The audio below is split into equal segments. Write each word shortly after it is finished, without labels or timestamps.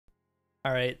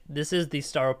All right, this is the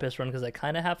Staropist run because I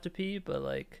kind of have to pee, but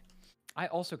like I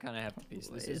also kind of have a piece.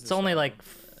 This is it's only like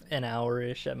an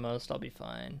hour-ish at most. I'll be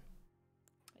fine.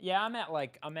 Yeah, I'm at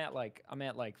like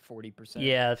 40%.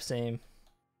 Yeah, same.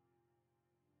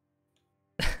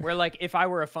 Where like if I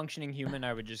were a functioning human,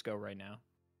 I would just go right now.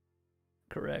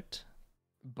 Correct.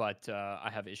 But I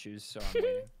have issues, so I'm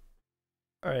waiting.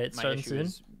 All right, My starting issue soon.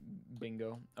 is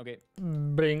bingo. Okay.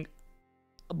 Bingo.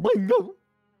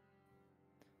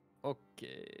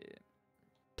 Okay.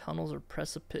 Tunnels or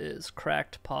precipice,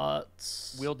 cracked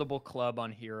pots. Wieldable club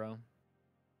on hero.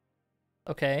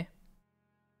 Okay.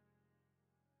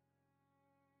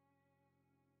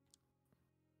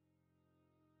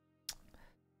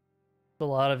 A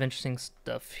lot of interesting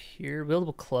stuff here.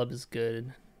 Wieldable club is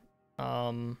good.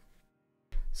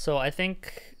 So I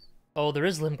think, oh, there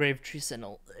is Limgrave Tree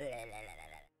Sentinel.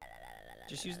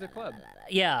 Just use the club.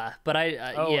 Yeah, but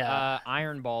yeah.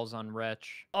 Iron balls on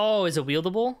Wretch. Oh, is it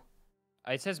wieldable?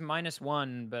 It says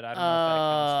 -1, but I don't know if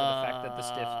that accounts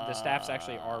for the fact that the staffs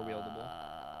actually are wieldable.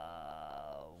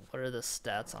 What are the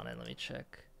stats on it? Let me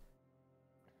check.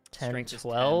 10, Strength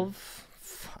 12?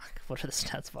 Fuck, what are the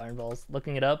stats of iron balls?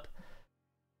 Looking it up.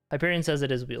 Hyperion says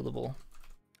it is wieldable.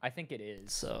 I think it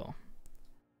is. So.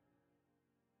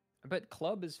 But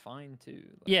club is fine too.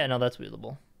 Like... Yeah, no, that's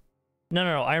wieldable.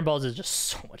 No. Iron balls is just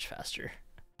so much faster.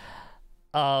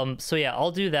 So yeah,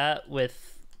 I'll do that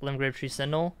with Limgrave Tree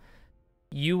Sentinel.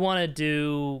 You want to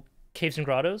do Caves and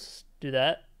Grottos? Do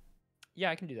that.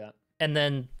 Yeah, I can do that. And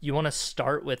then you want to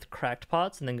start with Cracked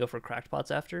Pots and then go for Cracked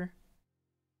Pots after?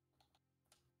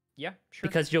 Yeah, sure.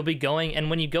 Because you'll be going, and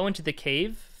when you go into the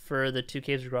cave for the 2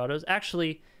 Caves and Grottos,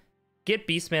 actually get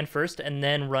Beastman first and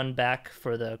then run back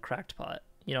for the Cracked Pot.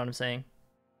 You know what I'm saying?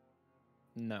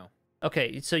 No.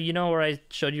 Okay, so you know where I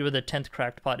showed you where the 10th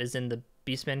Cracked Pot is in the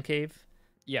Beastman cave?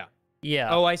 Yeah. Yeah.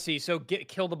 Oh, I see. So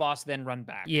kill the boss, then run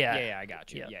back. Yeah. Yeah, I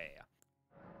got you. Yeah.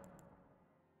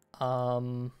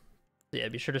 Yeah. Yeah,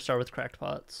 be sure to start with Cracked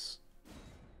Pots.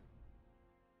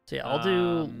 So yeah, I'll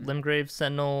do Limgrave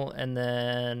Sentinel, and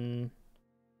then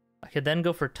I could then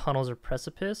go for Tunnels or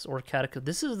Precipice or Catacomb.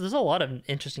 There's a lot of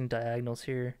interesting diagonals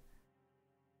here.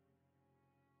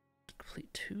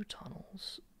 Complete 2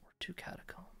 tunnels or 2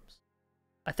 catacombs.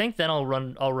 I think then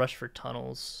I'll rush for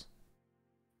tunnels.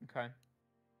 Okay.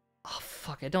 Oh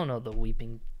fuck, I don't know the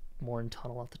Weeping Morn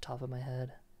tunnel off the top of my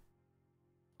head.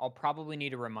 I'll probably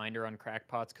need a reminder on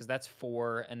crackpots because that's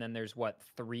 4, and then there's what,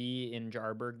 3 in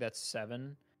Jarburg. That's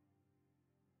 7.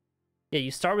 Yeah, you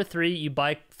start with 3. You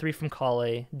buy 3 from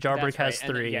Kale. Jarburg has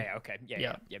 3. Then, okay.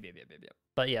 Yeah.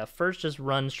 But yeah, first just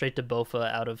run straight to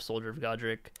Bofa out of Soldier of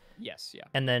Godric. Yes, yeah.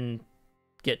 And then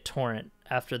get Torrent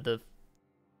after the,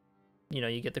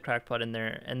 you get the crackpot in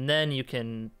there, and then you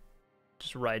can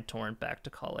just ride Torrent back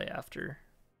to Kale after.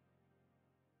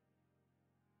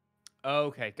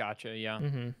 Okay, gotcha. Yeah.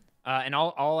 Mm-hmm. And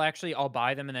I'll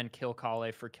buy them and then kill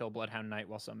Kale for kill Bloodhound Knight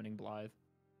while summoning Blythe.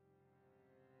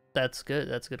 That's good.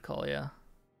 That's a good call. Yeah.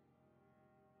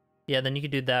 Yeah. Then you could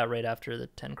do that right after the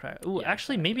 10 crack. Ooh, Yeah,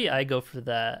 actually, exactly. maybe I go for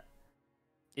that.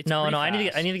 No. I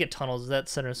need to get tunnels. That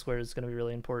center square is going to be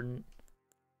really important.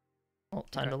 Well,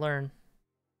 time to learn.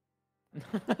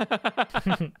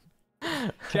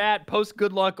 Chat, post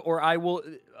good luck or I will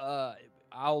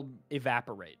I'll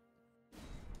evaporate.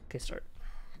 Okay, start.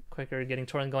 Quicker, getting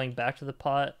Torrent going back to the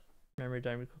pot. Memory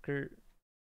diamond quicker.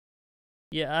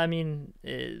 Yeah, I mean,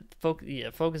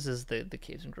 focus is the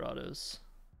Caves and Grottos.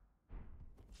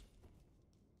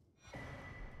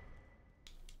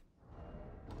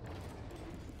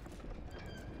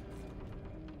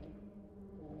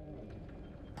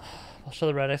 I'll show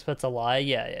the red expats a lie.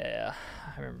 Yeah.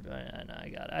 I remember.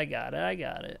 I got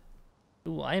it.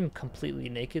 Ooh, I am completely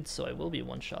naked, so I will be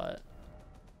one shot.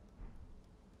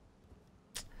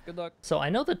 Good luck. So I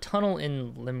know the tunnel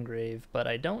in Limgrave, but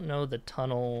I don't know the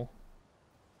tunnel.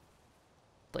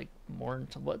 Like more.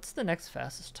 What's the next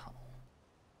fastest tunnel?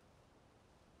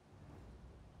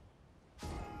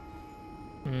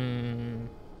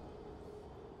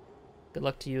 Good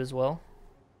luck to you as well.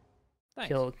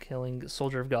 Thanks. Killing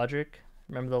Soldier of Godric.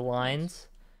 Remember the lines?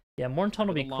 Yeah, Morn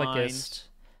Tunnel will be quickest.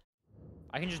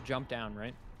 I can just jump down,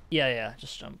 right? Yeah,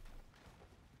 just jump.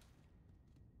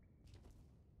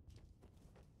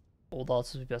 Old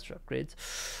Altus would be best for upgrades.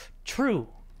 True!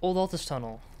 Old Altus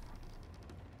Tunnel.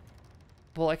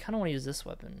 Well, I kind of want to use this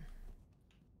weapon.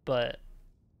 But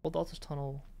Old Altus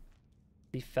Tunnel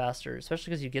would be faster,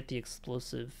 especially because you get the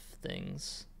explosive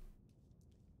things.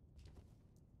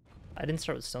 I didn't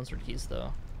start with Stone Sword keys,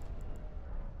 though.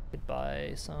 Could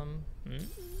buy some.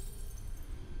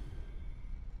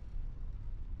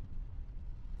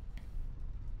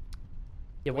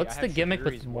 Yeah, Wait, what's I the have gimmick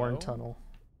with Shiguri's Morn woe? Tunnel?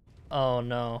 Oh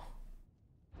no. Or not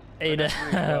Ada.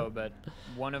 Shiguri's woe, but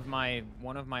one of my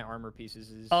armor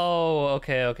pieces is Oh,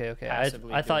 okay.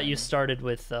 passively I thought you doing- started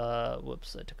with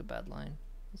whoops, I took a bad line.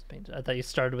 I thought you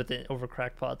started with it over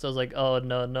crackpots. I was like, oh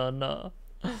no.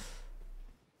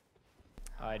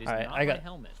 It is Alright, not my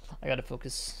helmet. I gotta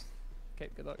focus. Okay,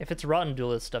 good luck. If it's rotten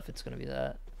duelist stuff, it's gonna be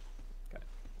that. Okay.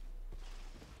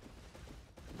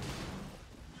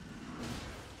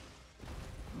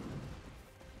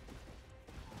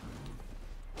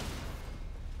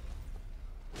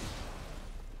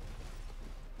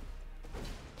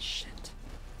 Shit.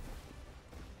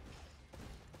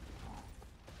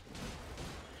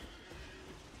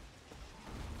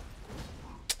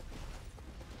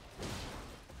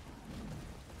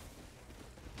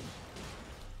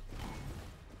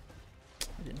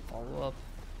 I didn't follow up.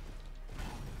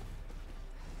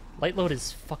 Light load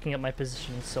is fucking up my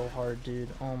positioning so hard, dude.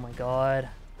 Oh my god.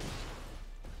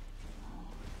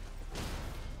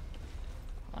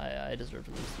 I deserve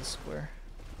to lose this square.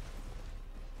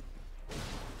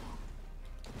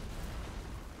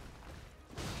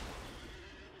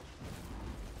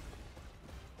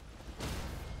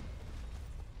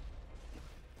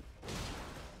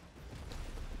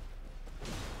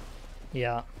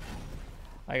 Yeah.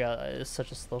 It's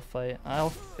such a slow fight.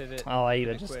 Pivot. Oh, I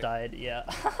even Pivot just quick. died. Yeah.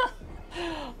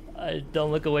 I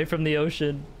don't look away from the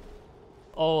ocean.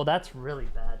 Oh, that's really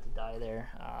bad to die there.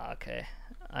 Ah, okay.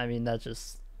 I mean, that's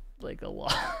just like a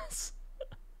loss.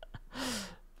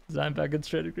 'Cause I'm back in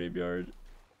straight graveyard.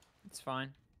 It's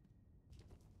fine.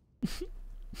 I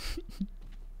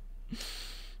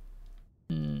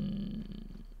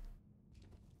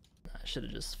should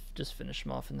have just finished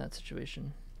him off in that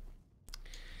situation.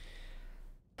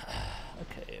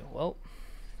 Okay, well.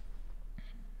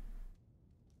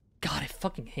 God, I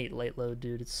fucking hate light load,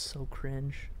 dude. It's so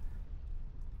cringe.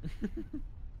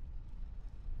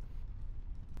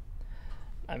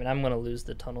 I mean, I'm gonna lose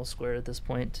the tunnel square at this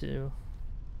point too.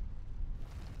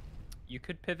 You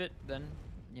could pivot then,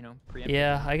 preempt.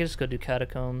 Yeah, I could just go do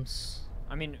catacombs.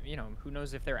 I mean, who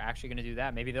knows if they're actually going to do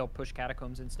that? Maybe they'll push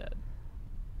catacombs instead.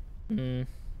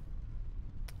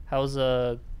 How's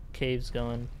caves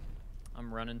going?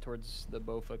 I'm running towards the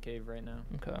Bofa cave right now.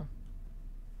 Okay.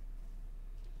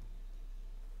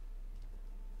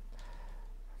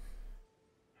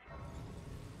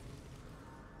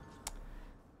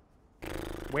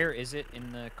 Where is it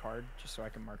in the card, just so I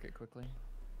can mark it quickly?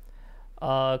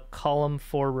 Column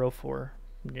 4, row 4,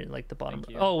 near like the bottom.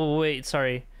 Thank you. Oh wait,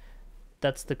 sorry,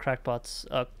 that's the crackpots.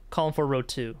 Column 4, row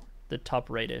 2, the top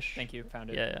right-ish. Thank you, found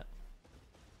it. Yeah.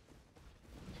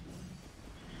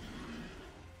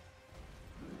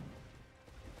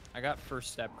 I got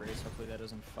first step, Grace. Hopefully that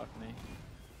doesn't fuck me.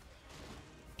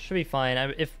 Should be fine.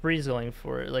 If Bree's going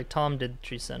for it, like Tom did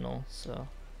Tree Sentinel, so.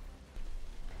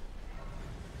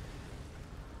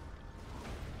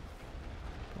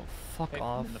 Oh, fuck Okay,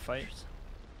 off. in the fight.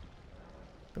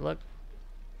 Good luck.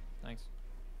 Thanks.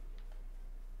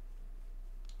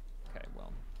 Okay,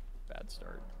 well, bad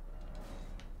start.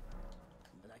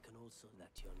 But I can also that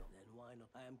you're not. Then why not?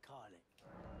 I am Karlik.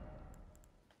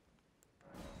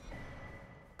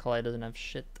 Kalai doesn't have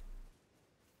shit.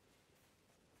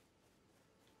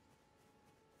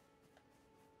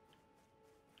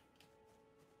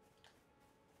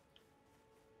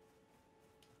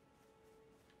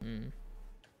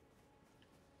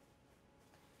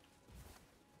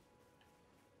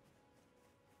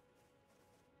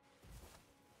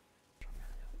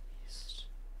 East.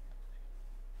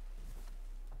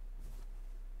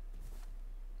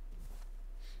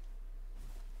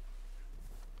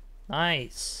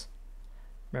 Nice.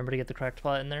 Remember to get the cracked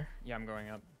pot in there? Yeah, I'm going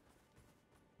up.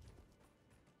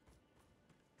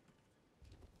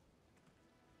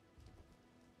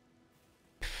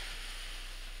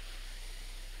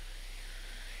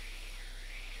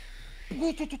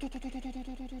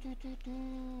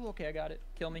 Okay, I got it.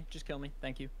 Kill me. Just kill me.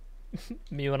 Thank you.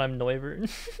 Me when I'm Noivern.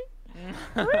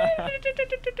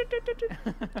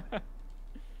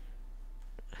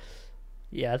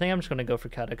 Yeah, I think I'm just gonna go for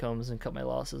catacombs and cut my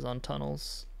losses on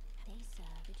tunnels.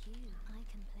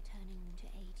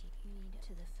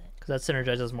 Because that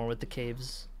synergizes more with the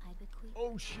caves.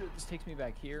 Oh shit, this takes me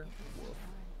back here.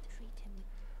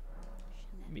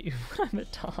 Me when I'm a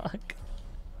dog.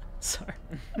 Sorry.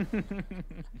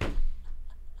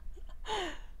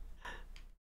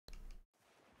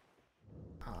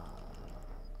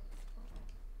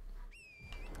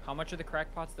 How much are the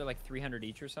crackpots? They're like 300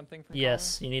 each or something for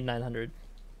Yes, you need 900.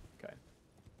 Okay.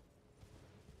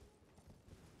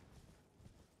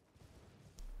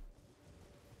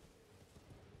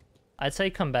 I'd say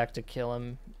come back to kill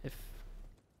him if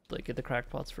like get the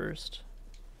crackpots first.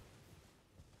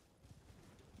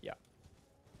 Yeah.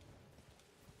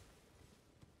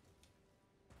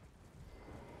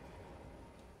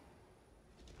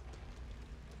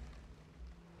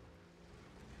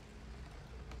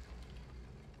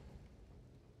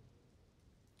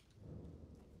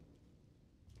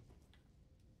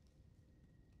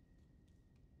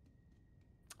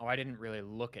 Oh, I didn't really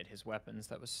look at his weapons.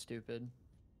 That was stupid.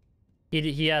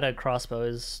 He had a crossbow.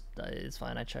 It's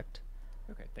fine. I checked.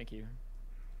 Okay, thank you.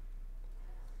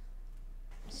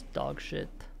 It's dog shit.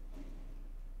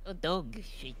 A dog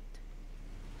shit.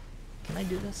 Can I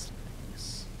do this?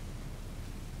 Thanks.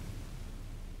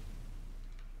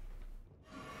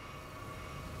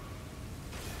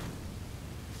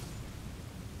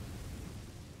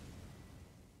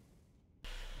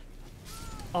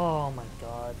 Oh my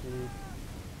god, dude.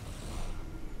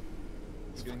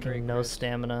 You're doing Fucking great, no Chris.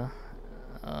 stamina.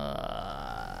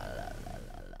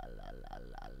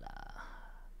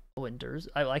 Oh, endures.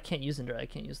 I can't use endure. I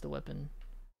can't use the weapon.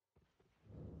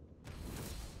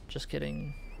 Just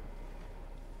kidding.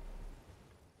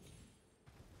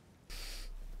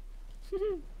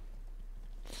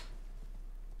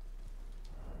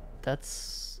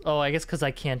 That's. Oh, I guess because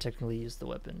I can technically use the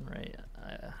weapon, right?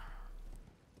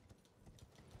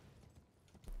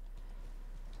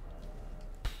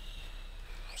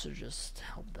 So just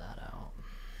help that out.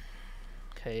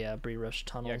 Okay, yeah, Brioche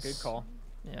tunnels. Yeah, good call.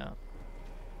 Yeah.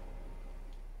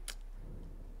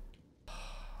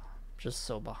 Just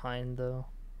so behind though.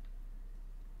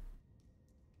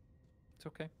 It's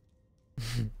okay.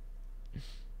 Oh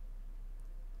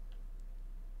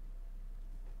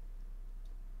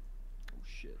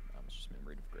shit, I almost just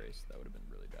memory of grace. That would have been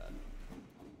really bad.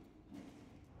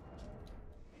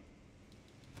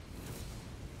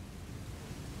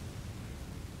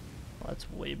 Well,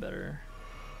 that's way better.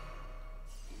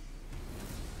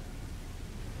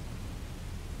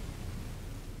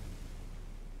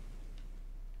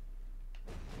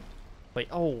 Wait,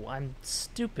 oh, I'm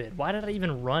stupid. Why did I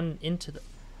even run into the...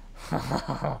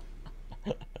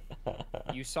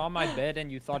 You saw my bed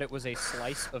and you thought it was a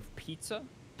slice of pizza?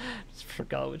 Just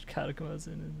forgot which catacomb I was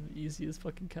in. And the easiest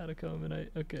fucking catacomb, and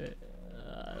okay.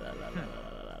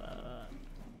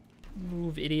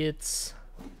 Move, idiots.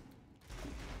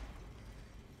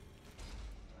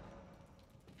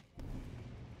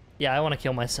 Yeah, I want to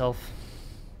kill myself.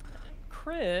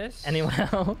 Chris. Anyone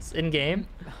else in game?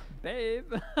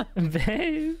 Babe.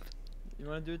 Babe. You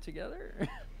want to do it together?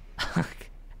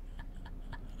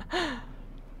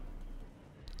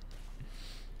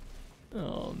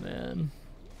 Oh man.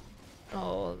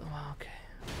 Oh, okay.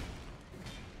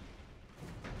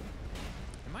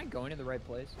 Am I going to the right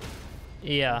place?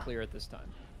 Yeah. I'm clear at this time.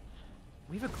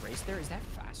 We have a grace there? Is that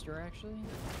faster actually?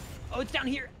 Oh, it's down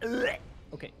here. Ugh.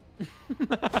 Okay.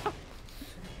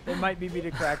 It might be me to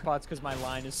crackpots because my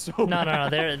line is so No,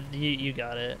 bad. there. You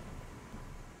got it.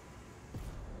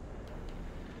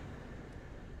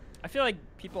 I feel like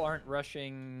people aren't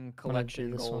rushing collection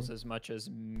this goals one. as much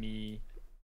as me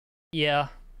Yeah,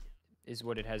 is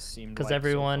what it has seemed because like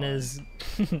everyone so far. is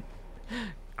Better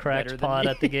cracked than pot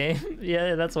me. at the game.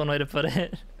 Yeah, that's one way to put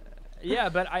it. Yeah,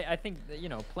 but I think that, you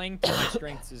know, playing to my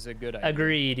strengths is a good idea.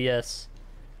 Agreed. Yes.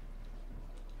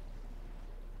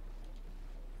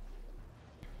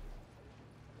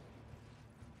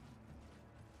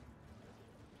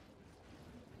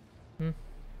 Hmm.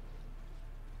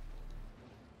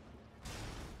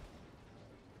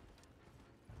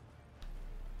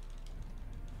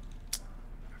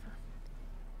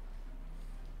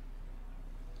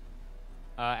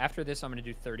 After this, I'm gonna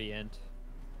do 30 int.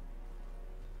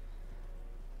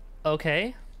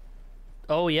 Okay.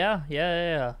 Oh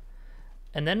yeah.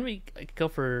 And then I could go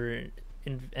for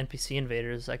NPC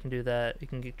invaders. I can do that. You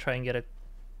can try and get a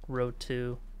row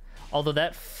 2. Although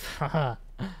that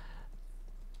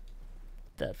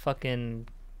that fucking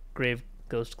grave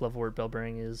ghost glovewort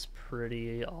bellbearing is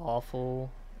pretty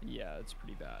awful. Yeah, it's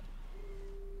pretty bad.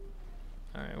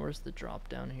 All right, where's the drop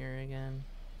down here again?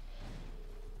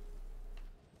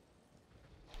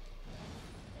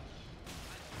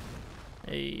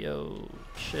 Hey yo,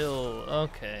 chill.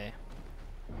 Okay.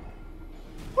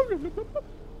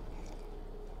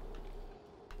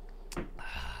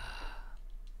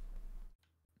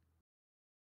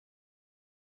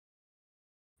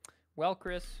 Well,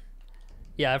 Chris.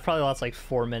 Yeah, I've probably lost like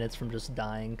 4 minutes from just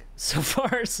dying so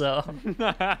far. So.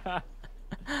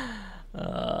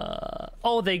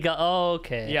 Oh, they got. Oh,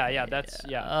 okay. Yeah, that's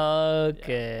yeah.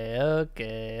 Okay.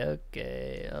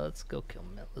 Let's go kill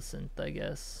Millicent, I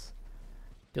guess.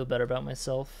 Feel better about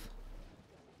myself.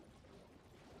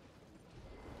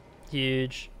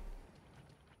 Huge.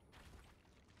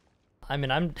 I mean,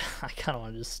 I kind of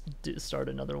want to just start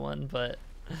another one, but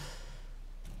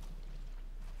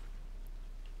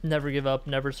never give up,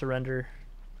 never surrender.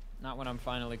 Not when I'm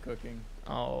finally cooking.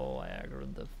 Oh, I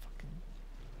aggroed the fucking.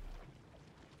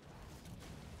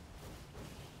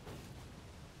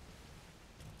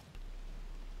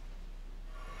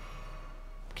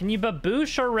 Can you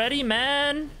baboosh already,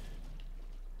 man?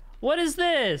 What is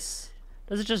this?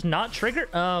 Does it just not trigger?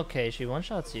 Oh, okay, she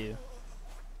one-shots you.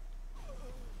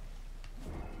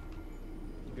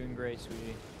 You're doing great,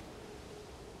 sweetie.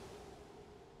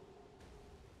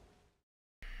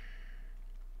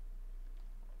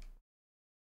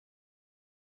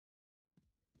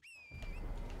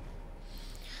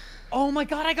 Oh my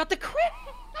god, I got the crash!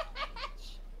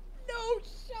 No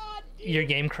shot, dude. Your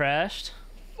game crashed?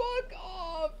 Fuck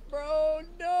off, bro.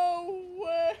 No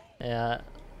way. Yeah.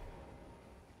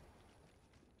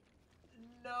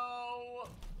 No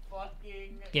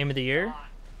fucking Game of the year?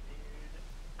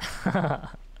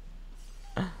 shot,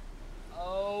 dude.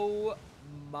 Oh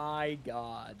my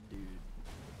god, dude.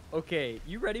 Okay,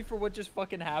 you ready for what just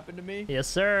fucking happened to me? Yes,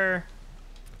 sir.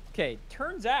 Okay,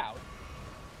 turns out,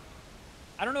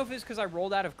 I don't know if it's because I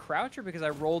rolled out of crouch or because I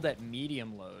rolled at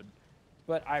medium load,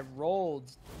 but I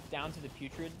rolled down to the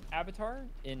putrid avatar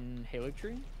in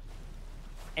Haligtree,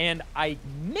 and I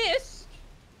missed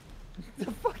the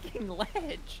fucking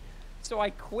ledge. So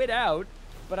I quit out,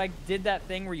 but I did that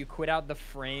thing where you quit out the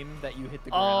frame that you hit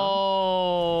the ground.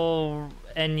 Oh,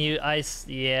 and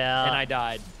yeah. And I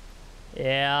died.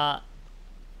 Yeah.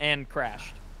 And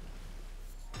crashed.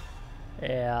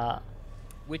 Yeah.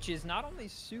 Which is not only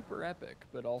super epic,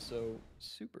 but also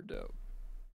super dope.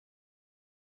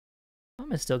 Why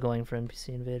am I still going for NPC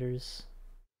invaders?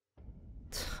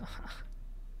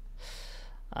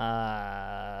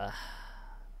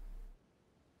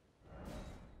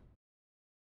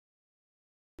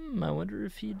 I wonder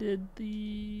if he did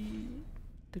the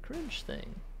cringe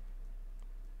thing.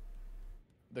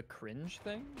 The cringe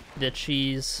thing? The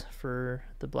cheese for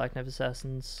the Black Knife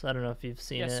Assassins. I don't know if you've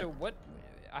seen it. Yeah, so what?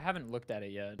 I haven't looked at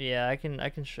it yet. Yeah, I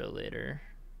can show later.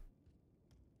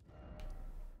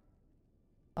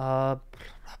 Blah, blah,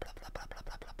 blah, blah, blah,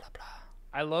 blah, blah, blah.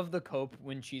 I love the cope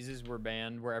when cheeses were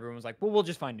banned, where everyone was like, "Well, we'll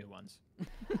just find new ones."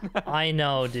 I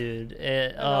know, dude.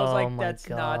 And I was like, my "That's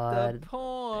God. not the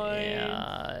point."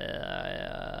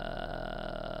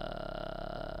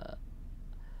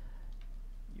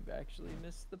 You've actually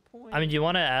missed the point. I mean, do you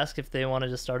want to ask if they want to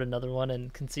just start another one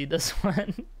and concede this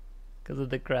one because of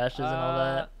the crashes and all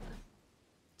that?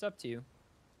 It's up to you.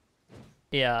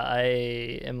 Yeah, I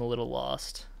am a little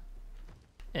lost.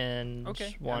 And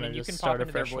Okay. want to you just can start pop a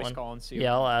into their fresh voice one. call and see.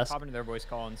 Yeah, I'll ask. Pop into their voice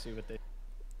call and see what they.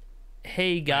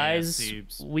 Hey guys,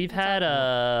 Seebs. we've had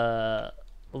a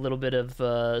little bit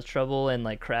of trouble and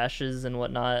like crashes and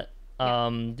whatnot.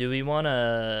 Do we want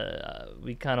to?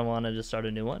 We kind of want to just start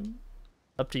a new one.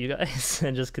 Up to you guys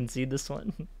and just concede this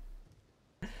one.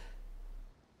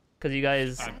 Cause you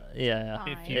guys, yeah,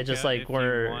 If it just like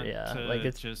we're like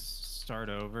it's just start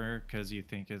over because you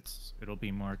think it'll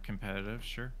be more competitive.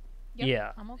 Sure. Yep,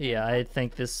 yeah, I'm okay yeah. with I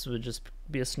think this would just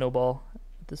be a snowball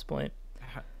at this point.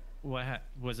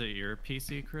 Was it your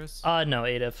PC, Chris? No,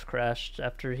 Adef crashed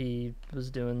after he was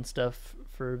doing stuff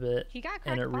for a bit, He got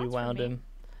and it cracked pots from rewound me. him.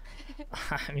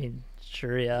 I mean,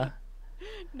 sure, yeah.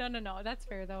 No, that's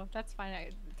fair though. That's fine.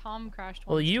 Tom crashed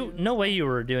Well, once you too, no way so- you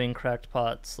were doing cracked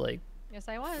pots like Yes,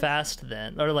 I was. fast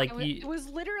then, or like It was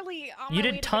literally. On you my way did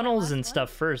to my tunnels last and one. stuff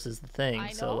first is the thing. I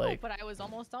know, So like, but I was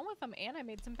almost done with them, and I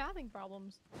made some pathing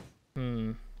problems.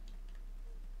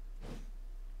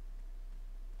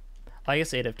 I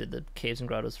guess Adef did the caves and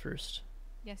grottos first.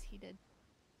 Yes, he did.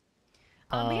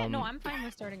 But yeah, no, I'm fine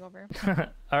with starting over.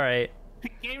 All right. The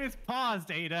game is paused,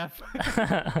 Adef.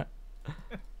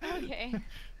 Okay.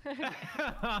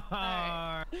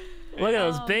 Wow. Look at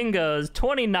those bingos.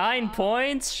 29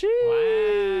 points. Sheesh.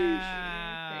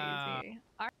 Crazy.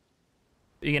 All right.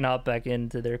 You can hop back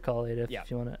into their call Adef Yeah.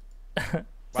 if you want to.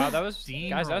 Wow, that was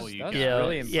guys. That's Steamroll you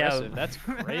really guys. Yeah. impressive. That's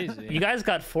crazy. You guys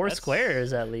got 4 That's-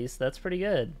 squares at least. That's pretty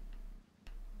good.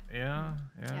 Yeah.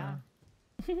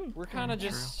 We're kind of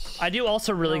just. I do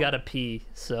also really No. gotta pee,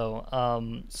 so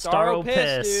Starro Starro piss,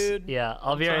 piss. dude. Yeah,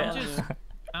 I'll be So right.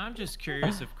 I'm just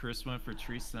curious if Chris went for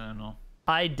Tree Sentinel.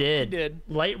 I did. You did.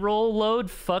 Light roll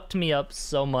load fucked me up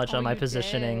so much Oh, on my you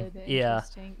positioning. did. Yeah,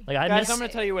 Interesting. like I Guys, missed. I'm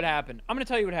gonna tell you what happened. I'm gonna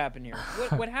tell you what happened here.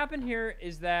 What happened here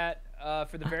is that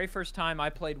for the very first time I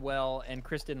played well, and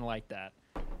Chris didn't like that.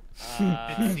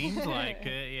 It seems like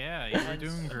it. Yeah, you were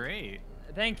doing great.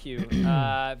 Thank you.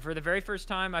 For the very first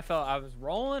time, I felt I was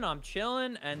rolling, I'm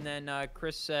chilling, and then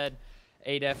Chris said,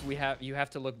 Adef, you have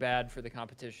to look bad for the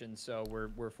competition, so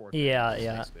we're forfeit. Yeah, That's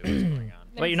yeah. basically what's going on.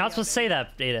 Wait, you're not Nice, supposed to say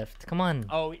that, Adef. Come on.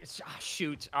 Oh,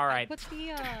 shoot. All right. Put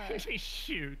the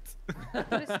Shoot.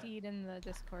 put a steed in the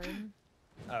Discord.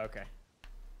 Oh, okay.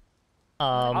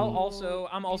 Um, I'm also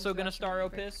use gonna that star really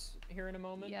quick. Opus here in a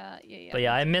moment. Yeah. but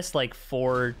yeah, I missed like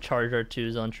 4 Charger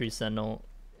 2s on Tree Sentinel.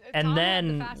 And Tom had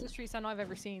then- the fastest tree sentinel I've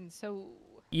ever seen. So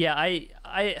Yeah,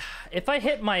 if I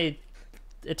hit my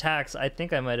attacks, I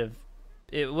think I might have.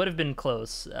 It would have been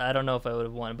close. I don't know if I would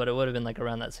have won, but it would have been like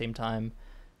around that same time.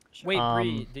 Wait,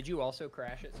 Bree, did you also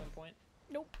crash at some point?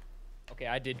 nope. Okay,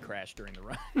 I did crash during the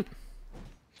run.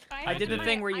 I did the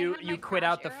thing where you quit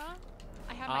out the.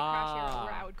 I had my crash era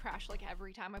where I would crash like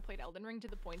every time I played Elden Ring to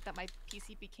the point that my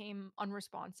PC became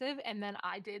unresponsive, and then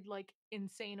I did like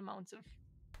insane amounts of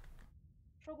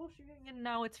troubleshooting, and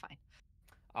now it's fine.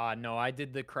 No, I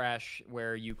did the crash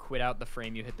where you quit out the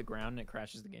frame, you hit the ground, and it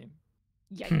crashes the game.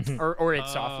 Yikes. Or it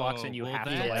soft locks and you well, have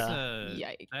to that's like.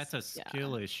 Yikes. That's a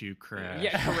skill issue crash.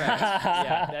 Yeah, correct.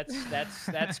 Yeah,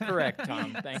 that's correct,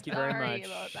 Tom. Thank you very Sorry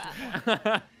much. about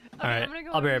that. All right, I'm gonna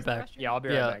go I'll be use right the back. restroom. Yeah, I'll be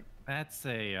Yeah. right back. That's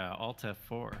a Alt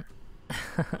F4.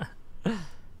 All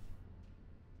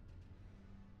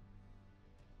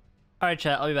right,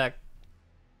 chat. I'll be back.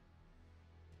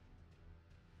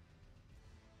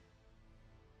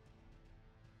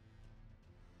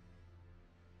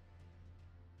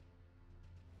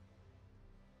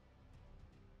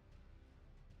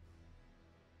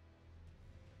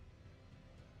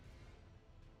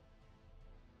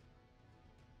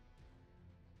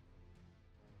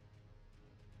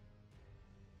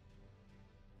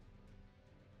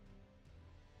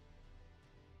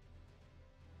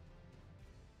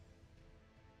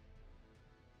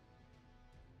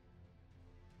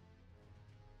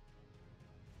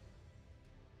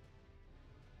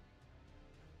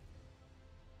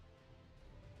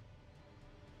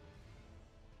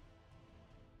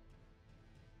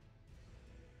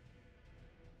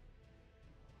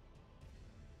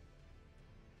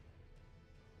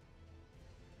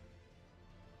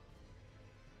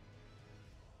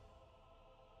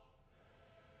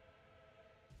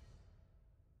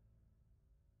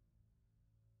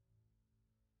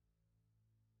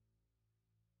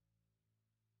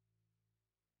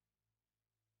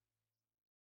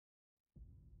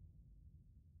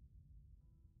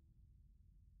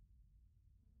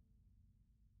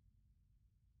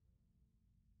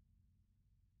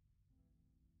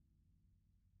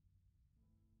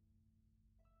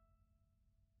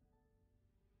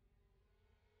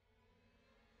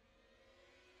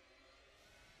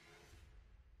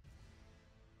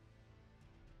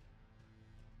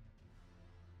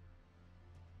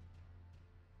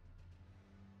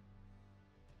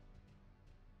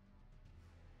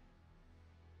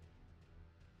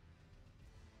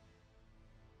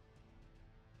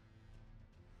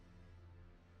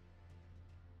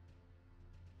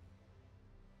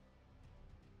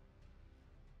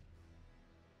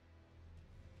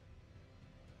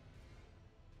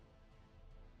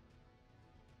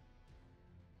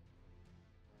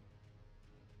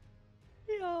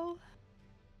 Yo.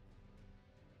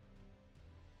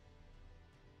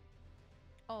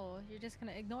 Oh, you're just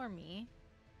gonna ignore me?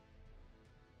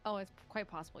 Oh, it's quite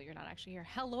possible you're not actually here.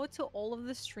 Hello to all of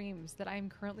the streams that I'm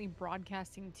currently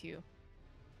broadcasting to.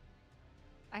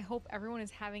 I hope everyone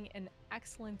is having an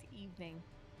excellent evening.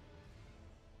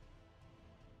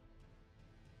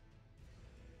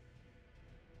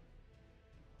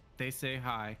 They say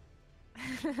hi.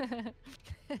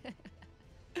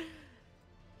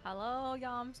 Hello,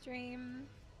 Yom stream.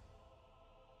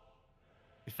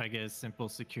 If I get a simple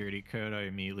security code, I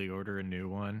immediately order a new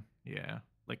one. Yeah,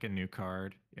 like a new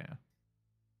card. Yeah.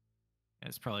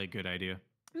 It's probably a good idea.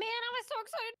 Man, I was so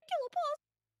excited to kill a boss.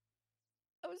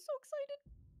 I was so excited.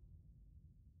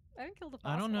 I haven't killed a boss.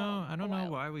 I don't in a know. while- I a don't know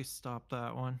while. why we stopped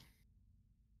that one.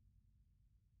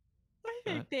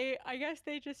 I think I guess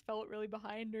they just felt really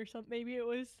behind or something. Maybe it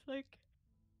was like,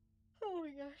 oh my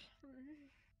gosh.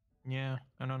 Yeah,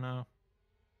 I don't know.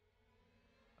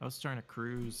 I was trying to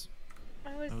cruise.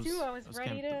 I was I too. was- I was I was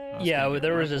ready kinda- I to. was Yeah, gonna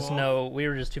there get was just Red no. We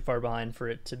were just too far behind for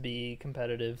it to be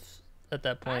competitive at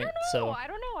that I point. don't know. So I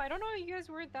don't know. I don't know. You guys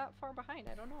weren't that far behind.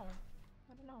 I don't know.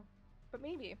 I don't know. But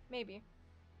maybe. Maybe.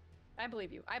 I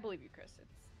believe you. I believe you, Chris.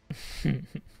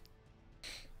 It's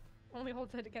only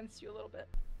holds it against you a little bit.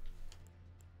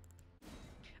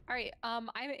 All right. I'm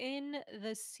in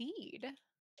the seed,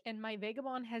 and my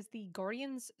vagabond has the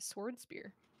Guardian's sword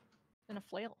spear and a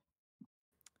flail.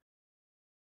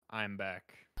 I'm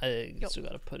back. I Yo. still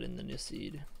got to put in the new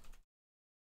seed.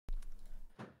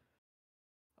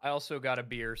 I also got a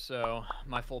beer, so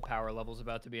my full power level's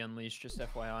about to be unleashed. Just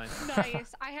FYI.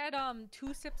 Nice. I had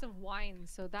 2 sips of wine,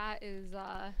 so that is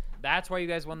That's why you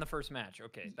guys won the first match.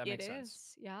 Okay, that makes it sense.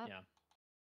 is. Yeah. Yeah.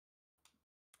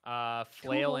 Two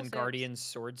Flail whole and sips. Guardian's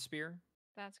sword spear.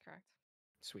 That's correct.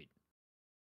 Sweet.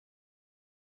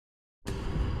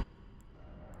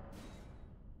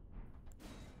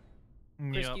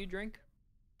 Chris, Yep. do you drink?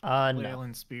 No, Flail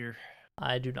and spear.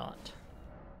 I do not.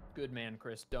 Good man,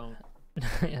 Chris. Don't.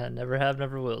 Yeah, never have,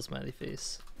 never will. Smiley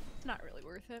face. It's not really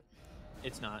worth it.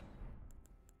 It's not.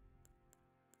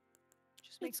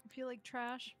 Just makes me feel like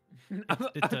trash.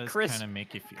 It does Chris. kind of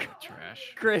make you feel like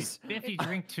trash. Chris. If you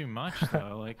drink too much,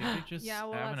 though, like if you're just Yeah,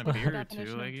 well, having that's a the beer or definition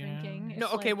two, of like drinking. No,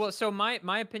 It's okay, like- well, so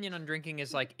my opinion on drinking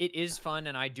is like it is fun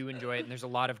and I do enjoy it and there's a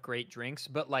lot of great drinks,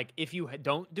 but like if you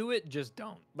don't do it, just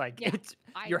don't. Like Yeah, it's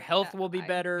your health will be That's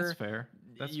better. fair.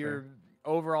 That's your fair.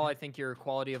 overall, I think your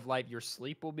quality of life, your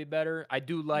sleep will be better. I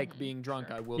do like being drunk.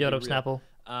 sure. I will. Yo, be up, real. Snapple.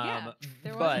 Yeah,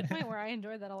 there was but a point where I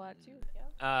enjoyed that a lot too.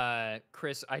 Yeah.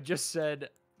 Chris, I just said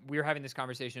we were having this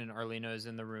conversation and Arlena is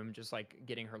in the room just like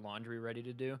getting her laundry ready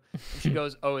to do. And she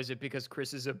goes, "Oh, is it because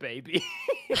Chris is a baby?"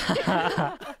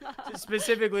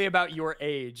 Specifically about your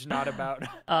age, not about.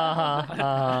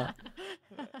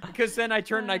 Because then I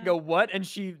turned and I go, "What?" And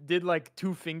she did like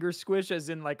 2 finger squish, as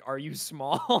in like, "Are you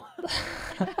small?"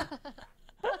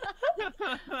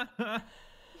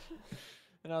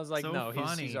 And I was like, So "No, he's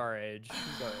funny. our age.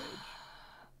 He's our age."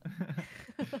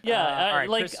 Yeah, all right,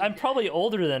 like Chris- I'm probably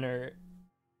older than her.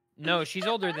 No, she's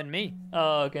older than me,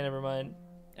 Oh, okay, never mind.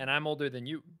 and I'm older than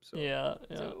you. So. Yeah,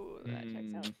 yeah. So that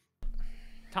checks out.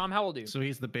 Tom, how old are you? So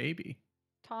he's the baby.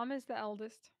 Tom is the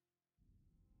eldest.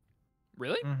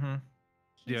 Really? Mm-hmm.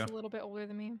 He's Yeah. a little bit older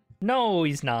than me. No,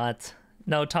 he's not.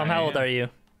 No, Tom, I how old am. are you?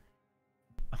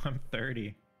 I'm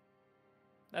 30.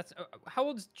 That's how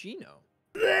old's Gino?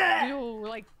 Ew,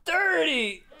 like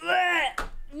 30.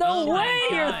 No Oh my way,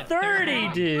 you're God, 30,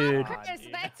 30. dude. God, Chris,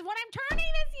 dude. that's what I'm turning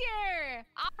this year.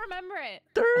 I'll remember it.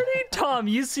 30, Tom.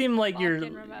 You seem like you're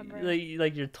Fucking remember.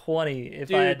 like you're 20. If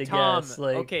Dude, I had to Tom. guess,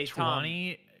 like Okay, Tom.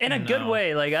 20? in a good No.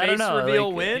 way. Like I don't Face know. reveal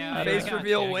like, win. Yeah, Face I got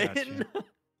reveal you, I got win. you.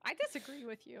 I disagree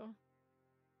with you.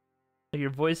 Your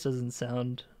voice doesn't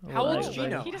sound. How old's like-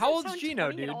 Gino? He doesn't How old's sound Gino,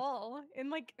 20 dude? At all, in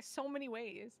like so many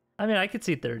ways. I mean, I could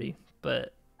see 30,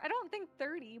 but I don't think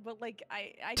 30, but like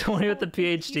I just 20 with the don't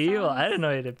think he PhD. Well, I sounds- didn't know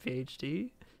you had a PhD.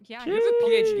 Yeah, You he's have a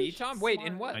fucking PhD, Tom? Wait, in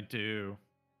smart. what? I do.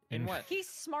 In what? He's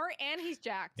smart and he's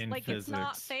jacked. In Like it's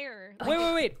not physics. fair.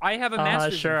 Wait. I have a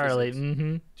master's. Sure, in Arlie. physics.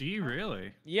 Mm-hmm. Do you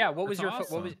really? Yeah. What was That's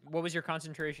your awesome. what was your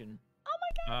concentration?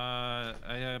 I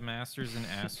have a master's in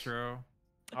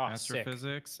Oh, sick.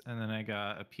 astrophysics, and then I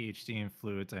got a PhD in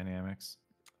fluid dynamics.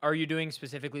 Are you doing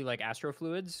specifically like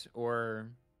astrofluids or?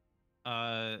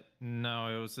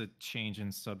 No, it was a change in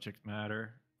subject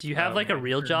matter. Do you have like a I'm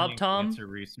real job, currently in Tom? Cancer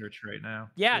research right now.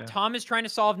 Yeah, Tom is trying to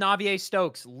solve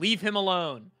Navier-Stokes. Leave him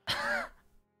alone.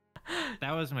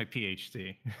 That was my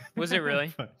PhD. Was it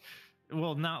really? But-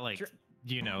 well, not like Dr-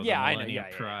 the Yeah, I know, Millennium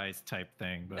yeah. Prize type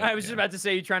thing. But I was just yeah. about to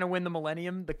say, you trying to win the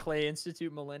Millennium, the Clay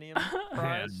Institute Millennium Yeah,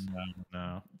 Prize.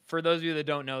 no. For those of you that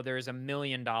don't know, there is $1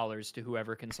 million to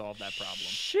whoever can solve that problem.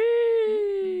 Sheesh.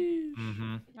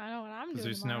 Mm-hmm. I know what I'm doing. Because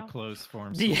there's tomorrow. no closed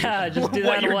form. Yeah, solution. just do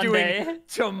What that you're one doing day.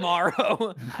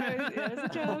 tomorrow. It was a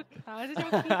joke. That was a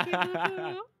joke.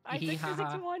 Hee-hee-hoo-hoo. I took physics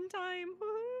Hee-hee-ha-ha. one time.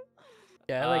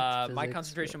 Yeah, I liked My physics,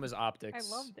 concentration was I optics.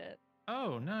 loved it.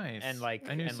 Oh, nice. And, like-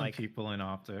 I knew and, some like- people in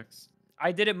optics.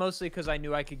 I did it mostly because I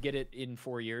knew I could get it in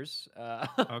 4 years.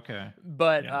 Okay.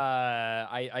 But Yeah.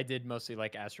 I did mostly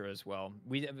like astro as well.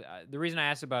 We the reason I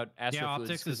asked about astro Yeah,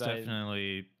 fluids optics is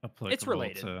definitely applicable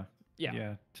related. to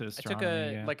Yeah. to I astronomy. took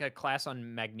a yeah. like a class on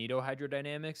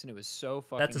magnetohydrodynamics and it was so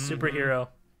fucking. That's a Mhm. superhero.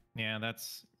 Yeah,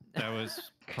 that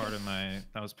was part of my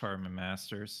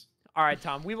master's. All right,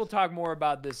 Tom. We will talk more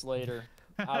about this later.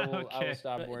 I will Okay.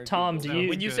 stop worrying. Tom, people. do you-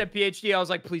 When you Good. said PhD, I was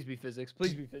like, please be physics.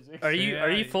 Please be physics. Are you Yeah,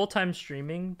 I- full time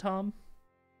streaming, Tom?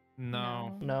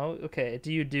 No, No. Okay.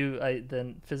 Do you do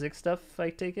then physics stuff? I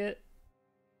take it.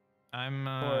 I'm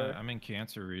in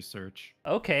cancer research.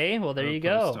 Okay. Well, there I'm a you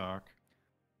go. postdoc.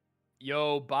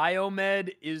 Yo,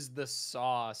 biomed is the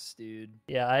sauce, dude.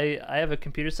 Yeah, I have a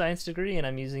computer science degree and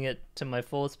I'm using it to my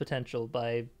fullest potential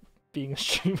by being a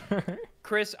streamer.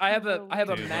 Chris, I have a Dude,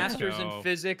 let's master's in go.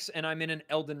 physics and I'm in an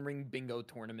Elden Ring bingo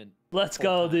tournament. Let's full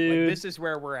go, time. dude. Like, this is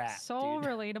where we're at. So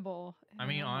dude. relatable. I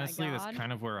mean, Oh my honestly, that's God.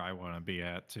 kind of where I want to be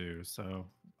at too. So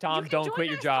Tom, can don't join quit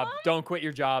your us, job. Tom. Don't quit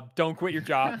your job. Don't quit your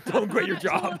job. Don't quit your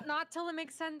job. Not till it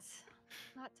makes sense.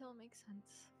 Not till it makes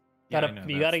sense. yeah, I gotta know,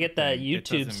 you that's gotta the get that thing. It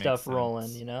doesn't YouTube make stuff rolling,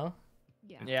 sense. you know?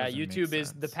 Yeah. Yeah, doesn't make YouTube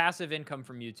is the sense. passive income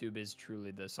from YouTube is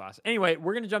truly the sauce. Anyway,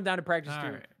 we're gonna jump down to practice All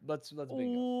two. right. Let's big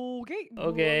go. Okay.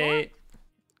 Okay.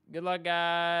 Good luck, Good luck.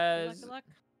 guys. Good luck.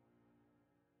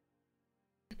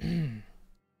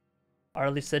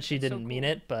 Arlie said she That's so didn't mean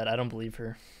cool. it, but I don't believe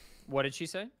her. What did she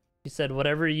say? She said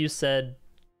whatever you said,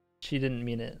 she didn't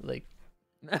mean it. Like,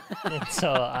 and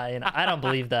so I don't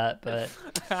believe that, but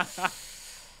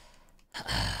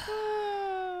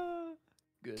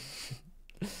Good.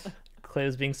 Clay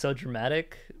was being so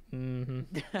dramatic.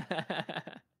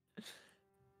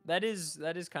 That is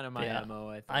kind of my Yeah. MO,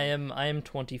 I think. I am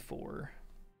 24.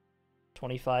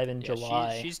 25 in Yeah,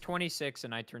 July. She's 26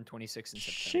 and I turned 26 in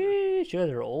September. Sheesh, you guys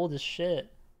are old as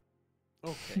shit.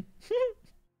 Okay.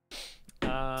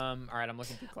 All right, I'm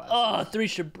looking through classes. Oh, 3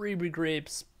 Chablis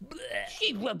grapes.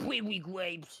 She will bring me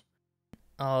grapes.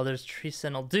 Oh, there's tree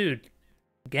sentinel. Dude,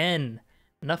 again,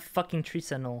 enough fucking tree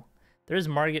sentinel. There's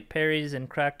Margit Perry's and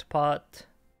cracked pot.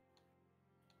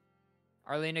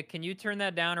 Arlena, can you turn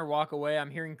that down or walk away?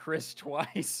 I'm hearing Chris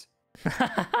twice.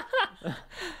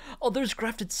 Oh, there's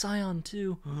grafted scion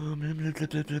too.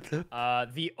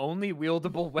 The only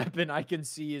wieldable weapon I can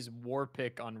see is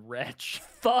Warpick on Wretch.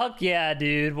 Fuck yeah,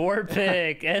 dude. War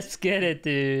pick. Let's get it,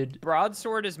 dude.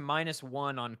 Broadsword is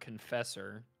 -1 on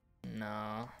Confessor.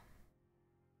 No.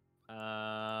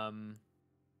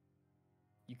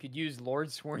 You could use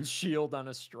Lord Sworn Shield on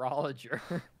Astrologer.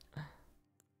 War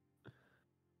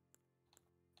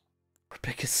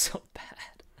pick is so bad.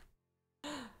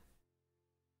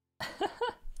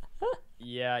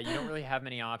 Yeah, you don't really have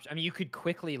many options. I mean, you could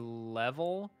quickly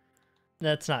level.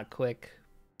 That's not quick.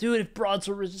 Dude, if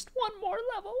broadsword was just one more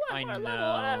level, I one know, more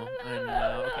level. I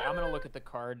know. Okay, I'm gonna look at the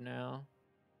card now.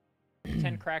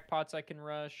 10 crackpots I can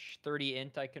rush. 30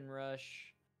 int I can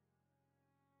rush.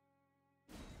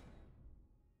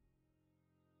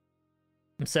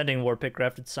 I'm sending Warpick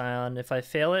grafted scion. If I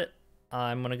fail it,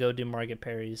 I'm gonna go do Margit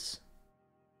Perry's.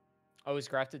 Oh, is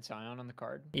Grafted Scion on the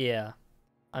card? Yeah.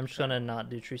 I'm just gonna not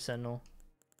do Tree Sentinel.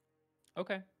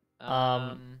 Okay.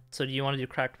 So do you want to do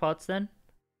cracked pots then?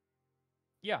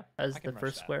 Yeah. As I the can rush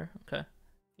first that. square? Okay.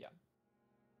 Yeah.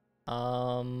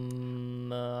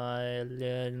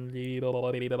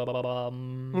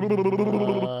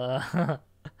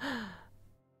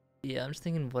 Yeah, I'm just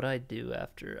thinking what I do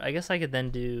after. I guess I could then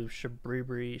do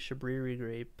Chablis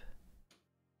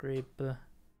grape. I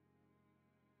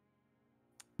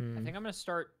think I'm gonna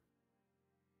start.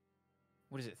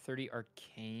 What is it? 30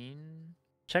 arcane.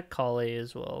 Check Kale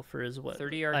as well for his what?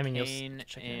 30 I mean, you'll arcane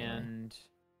check it anyway. and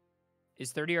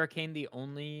is 30 arcane the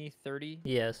only 30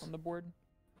 Yes. on the board?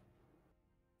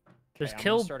 There's Okay, I'm gonna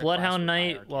kill start a class Bloodhound with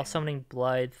high Knight while arcane. summoning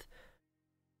Blythe.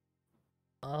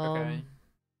 Okay.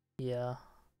 Yeah.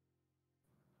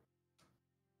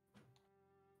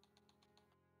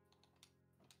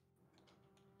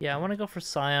 Yeah, I want to go for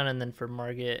Scion and then for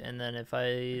Margit, and then if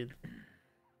I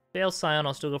fail Scion,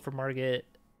 I'll still go for Margit,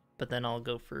 but then I'll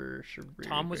go for Chablis.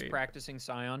 Tom was practicing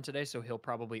Scion today, so he'll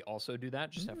probably also do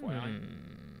that. Just FYI.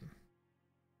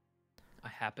 I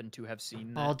happen to have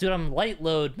seen that. Oh, dude, I'm light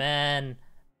load, man.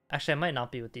 Actually, I might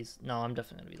not be with these. No, I'm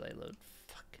definitely gonna be light load.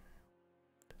 Fucking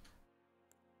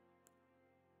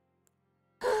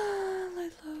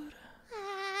light load.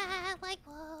 Ah, like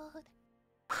what?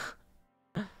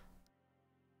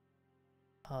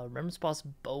 Remembrance boss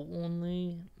bow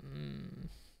only.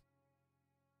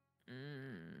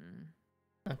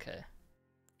 Okay.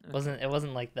 It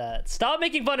wasn't like that. Stop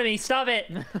making fun of me. Stop it.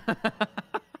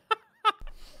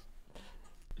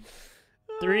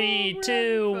 3,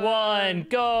 2, 1,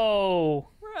 go.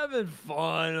 We're having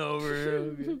fun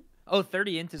over here. Oh,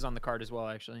 30 int is on the card as well,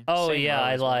 actually. Oh Same yeah, row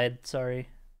I as well. lied. Sorry.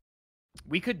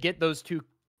 We could get those two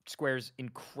squares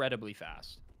incredibly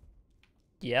fast.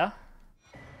 Yeah.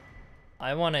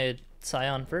 I want to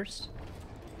Scion first.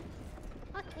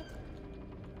 Okay.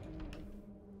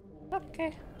 Okay.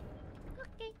 Okay.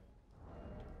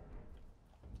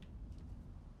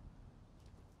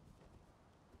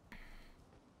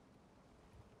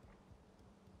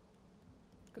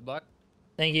 Good luck.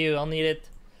 Thank you. I'll need it.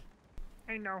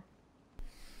 I know.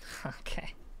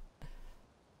 Okay.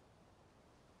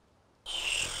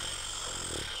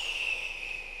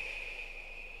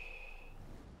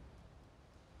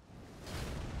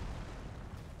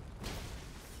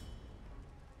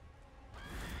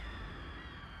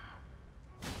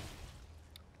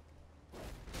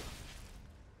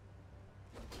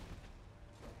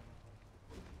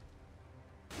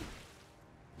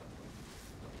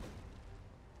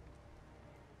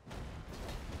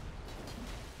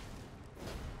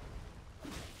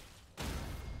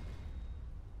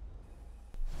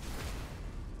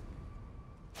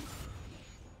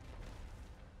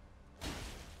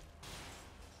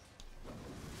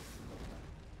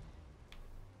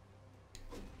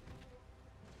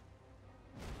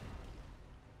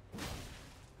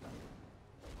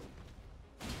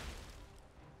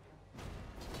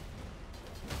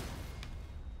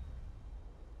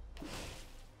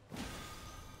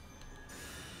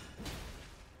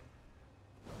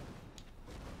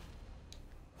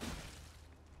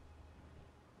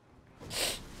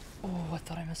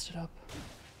 messed it up.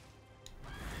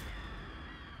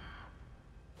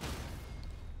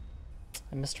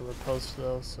 I missed a riposte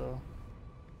though, so.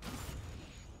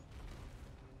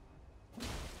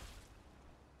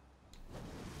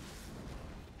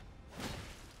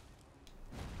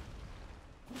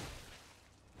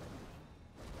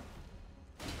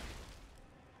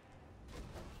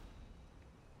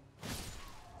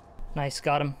 Nice,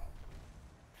 got him.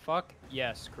 Fuck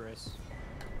yes, Chris.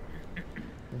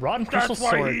 Rotten Crystal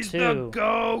Sword he's too. the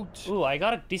goat. Ooh, I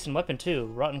got a decent weapon too.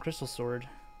 Rotten Crystal Sword.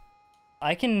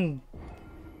 I can.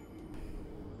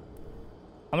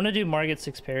 I'm gonna do Margit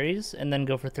 6 parries and then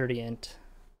go for 30 int.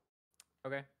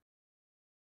 Okay.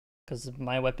 Because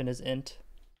my weapon is int.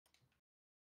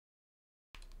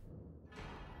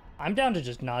 I'm down to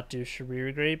just not do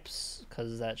Sharira Grapes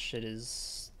because that shit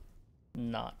is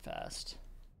not fast.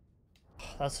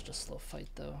 That's such a slow fight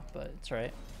though, but it's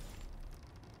right.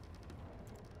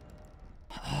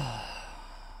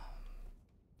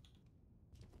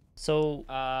 So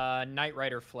Knight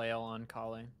Rider Flail on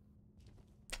Kali.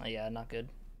 yeah, not good.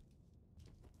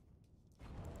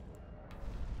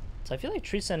 So I feel like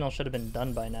Tree Sentinel should have been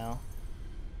done by now.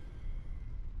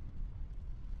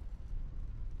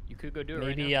 You could go do it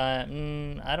Maybe right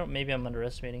now. I don't. Maybe I'm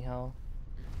underestimating how.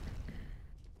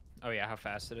 Oh yeah, how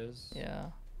fast it is. Yeah.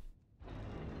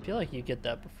 I feel like you get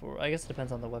that before. I guess it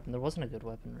depends on the weapon. There wasn't a good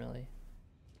weapon really.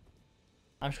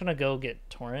 I'm just gonna go get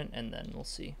Torrent and then we'll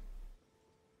see.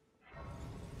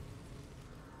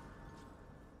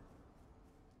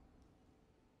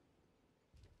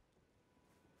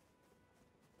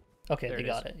 Okay, There they it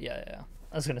got is. it. Yeah, yeah.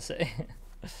 I was gonna say.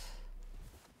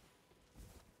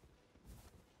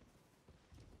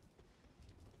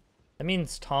 That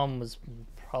means Tom was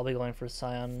probably going for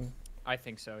Scion. I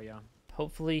think so, yeah.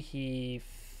 Hopefully he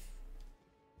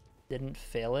didn't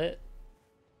fail it.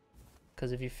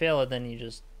 Because if you fail it, then you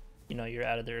just, you know, you're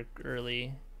out of there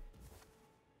early.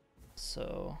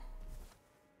 So.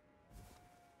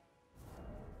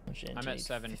 I'm at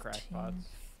 7 crackpots.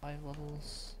 5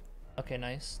 levels. Okay,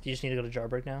 nice. Do you just need to go to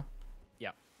Jarbreak now?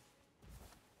 Yeah.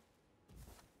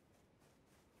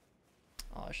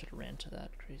 Oh, I should have ran to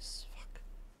that crease. Fuck.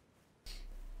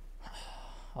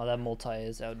 Oh, that multi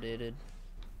is outdated.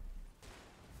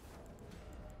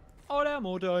 Oh, that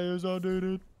multi is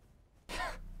outdated.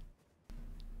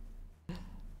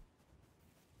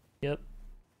 Yep.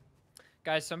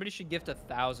 Guys, somebody should gift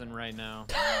 1,000 right now.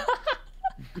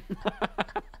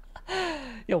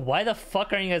 Yo, why the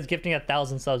fuck aren't you guys gifting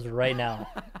 1,000 subs right now?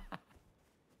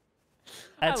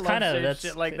 That's kind of that's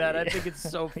shit like that. I think it's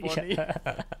so funny.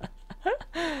 Yeah.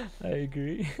 I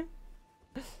agree.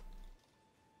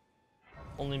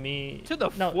 Only me. To the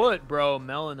foot, bro,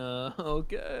 Melina.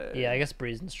 Okay. Yeah, I guess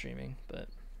Bree's in streaming, but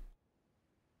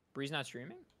Bree's not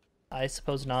streaming? I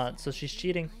suppose not. So she's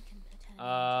cheating.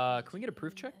 Can we get a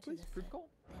proof check, please? Proof call?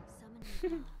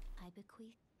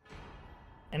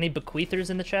 Any bequeathers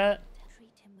in the chat?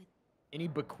 Any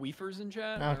bequeathers in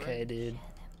chat? Okay, Alright. dude.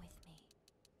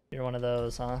 You're one of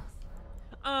those, huh?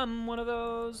 I'm one of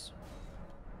those.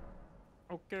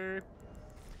 Okay.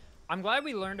 I'm glad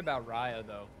we learned about Raya,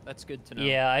 though. That's good to know.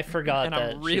 Yeah, I forgot and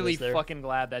that I'm she really was there. fucking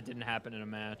glad that didn't happen in a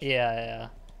match. Yeah,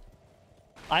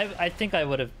 yeah. I think I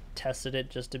would have tested it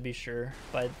just to be sure.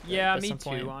 Yeah, at me some too,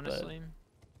 point, honestly.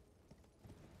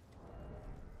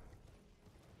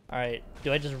 All right,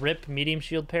 do I just rip medium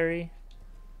shield parry?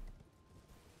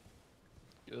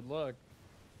 Good luck.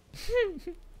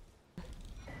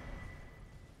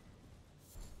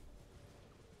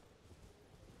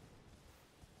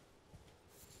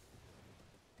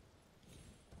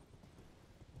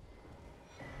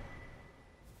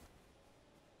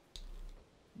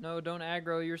 No, don't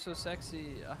aggro. You're so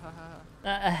sexy.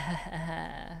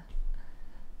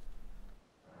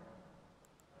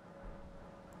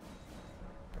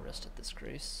 Arrested this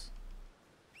grace.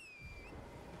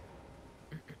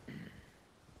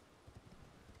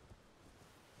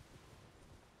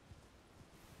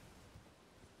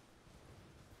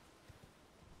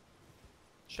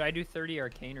 Should I do 30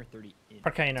 arcane or 30 int?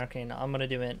 Arcane, arcane. I'm gonna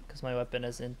do int because my weapon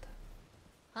is int.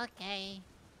 Okay.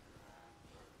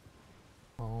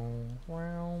 Oh,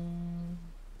 wow.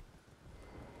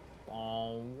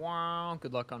 Oh, wow.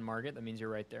 Good luck on Margit. That means you're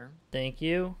right there. Thank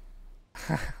you.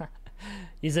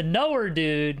 He's a knower,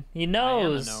 dude. He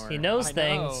knows. I am a knower. He knows I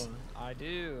things. know. I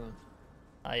do.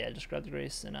 Oh yeah, just grab the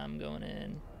grace and I'm going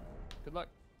in. Good luck.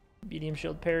 Medium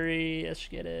shield parry. Let's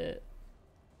get it.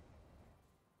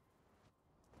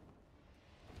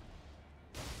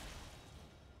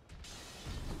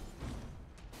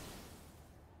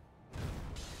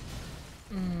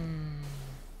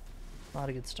 Not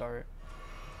a good start.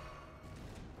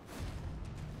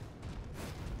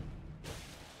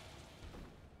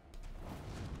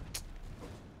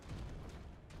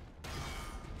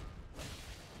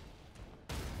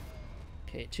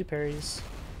 Okay, 2 parries.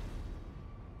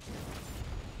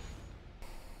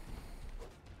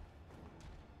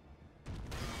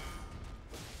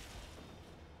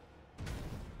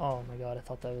 Oh my god, I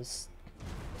thought that was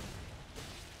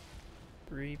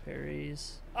 3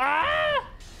 parries. Ah!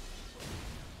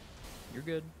 You're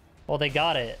good. Well, they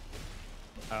got it.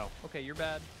 Oh, okay, you're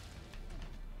bad.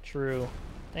 True.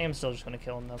 I think I'm still just gonna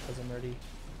kill him though, because I'm ready.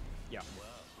 Yeah.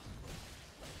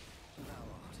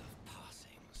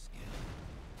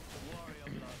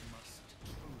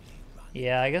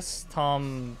 Yeah, I guess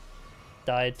Tom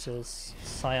died to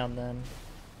Scion then.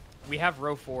 We have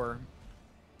row 4.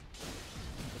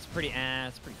 It's pretty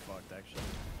fucked actually.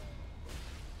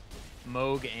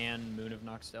 Moog and Moon of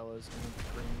Noxtella is kind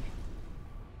of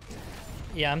cringe.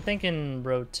 Yeah, I'm thinking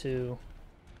row 2.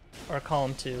 Or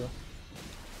column 2.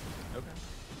 Okay.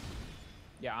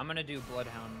 Yeah, I'm gonna do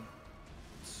Bloodhound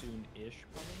soon-ish,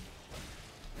 probably.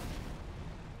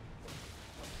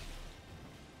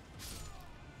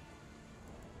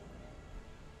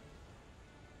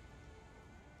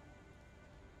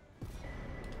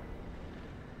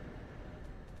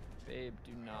 Babe,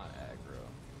 do not aggro.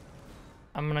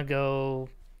 I'm gonna go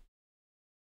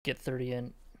get 30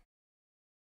 in.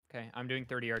 Okay, I'm doing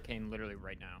 30 arcane literally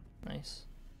right now. Nice.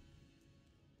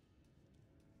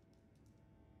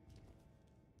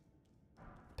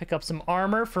 Pick up some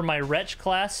armor for my Wretch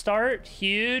class start.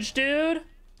 Huge, dude.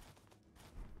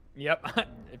 Yep.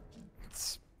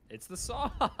 it's the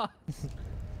saw.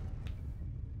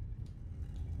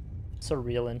 So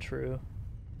real and true.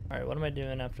 Alright, what am I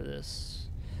doing after this?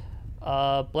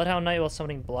 Bloodhound Knight while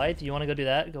summoning Blythe. You want to go do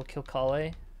that? Go kill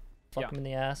Kale. Fuck Yeah. him in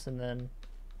the ass and then...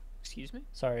 Excuse me?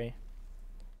 Sorry.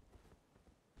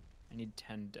 I need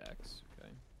 10 decks. Okay.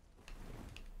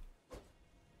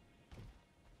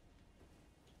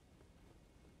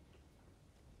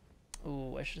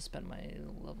 Ooh, I should have spent my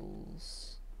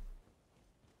levels.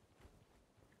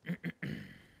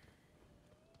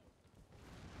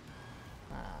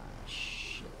 Ah,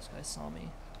 shit. This guy saw me.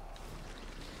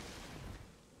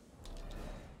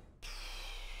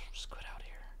 Just quit out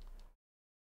here.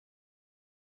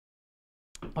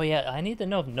 Oh yeah, I need to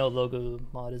know if no logo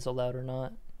mod is allowed or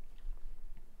not.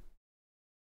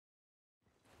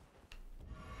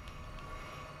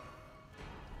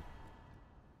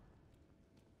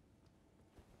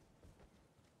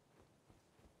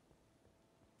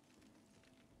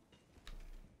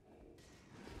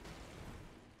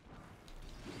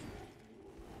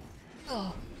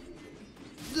 Oh.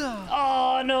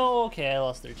 Oh no, okay, I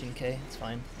lost 13k, it's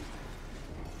fine.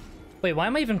 Wait, why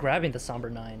am I even grabbing the Somber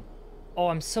 9? Oh,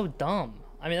 I'm so dumb.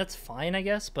 I mean, that's fine, I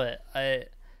guess, but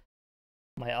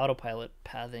my autopilot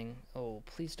pathing, oh,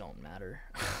 please don't matter.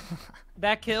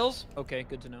 That kills? Okay,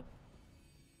 good to know.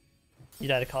 You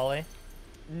died to Kale?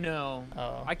 No.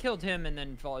 Oh. I killed him and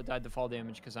then died to fall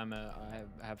damage because I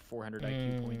have 400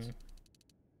 IQ points.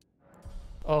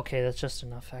 Okay, that's just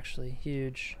enough, actually.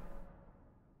 Huge.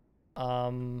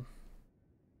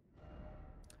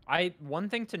 One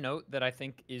thing to note that I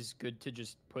think is good to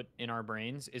just put in our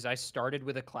brains is I started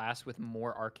with a class with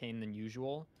more arcane than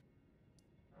usual,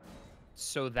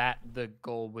 so that the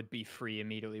goal would be free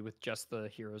immediately with just the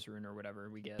hero's rune or whatever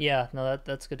we get. Yeah, no,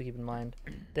 that's good to keep in mind.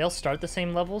 They'll start the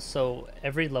same level, so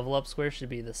every level up square should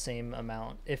be the same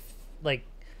amount. If, like,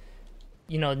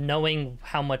 you know, knowing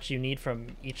how much you need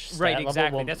from each stat Right, level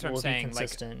exactly. will, That's what I'm will saying. be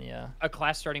consistent, yeah. A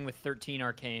class starting with 13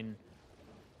 arcane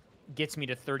gets me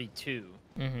to 32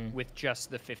 with just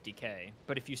the 50k.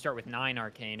 But if you start with 9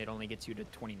 arcane, it only gets you to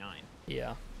 29.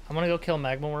 Yeah. I'm gonna go kill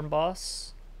Magma Worm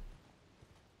boss.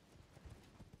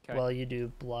 Okay. While you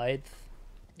do Blythe.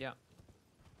 Yeah.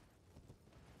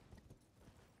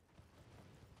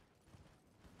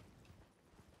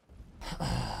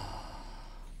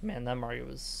 Man, that Mario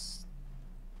was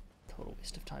total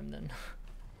waste of time then.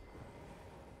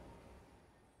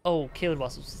 Oh, Caleb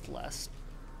boss was the last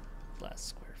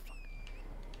square. Fuck.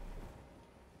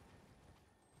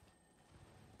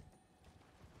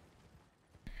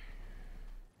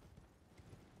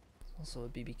 Also a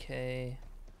BBK.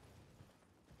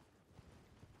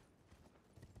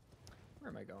 Where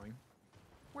am I going?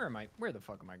 Where the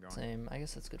fuck am I going? Same. I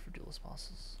guess that's good for duelist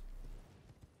bosses.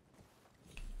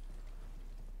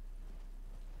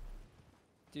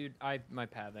 Dude, my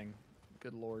pathing.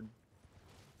 Good lord.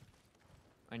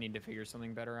 I need to figure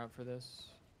something better out for this.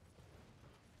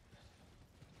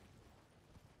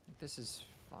 This is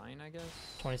fine, I guess.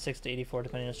 26 to 84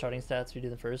 depending on starting stats. We do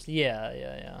the first. Yeah.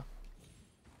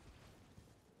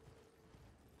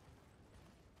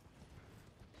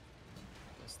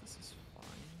 Guess this is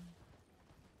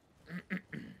fine.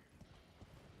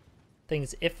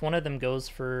 Things if one of them goes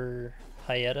for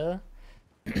Hyeta,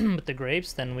 with the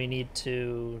grapes, then we need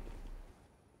to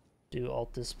do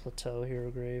Altus Plateau Hero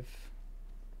Grave.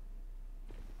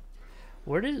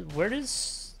 Where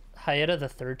does Hyeta the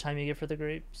third time you get for the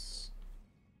grapes?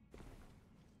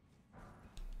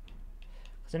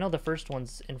 Because I know the first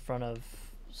one's in front of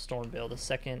Stormveil. The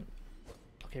second...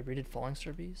 Okay, we did Falling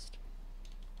Star Beast.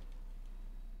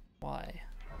 Why?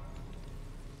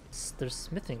 There's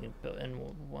smithing in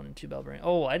 1 and 2 bell bearings.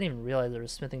 Oh, I didn't even realize there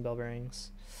was smithing bell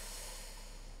bearings.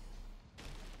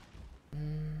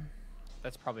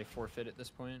 That's probably forfeit at this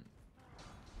point.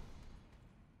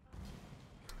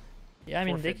 Yeah, I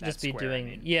mean, they Forfeit could just that be square, I doing...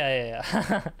 mean.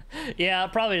 Yeah. Yeah, I'll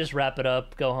probably just wrap it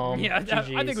up, go home. Yeah, I think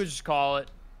GGs. we'll just call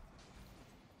it.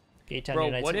 Gate Town Bro,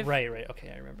 Unites. what if- Right.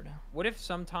 Okay, I remember now. What if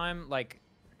sometime, like,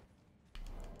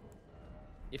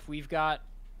 if we've got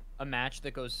a match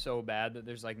that goes so bad that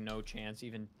there's like no chance,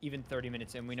 even 30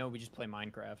 minutes in, we know we just play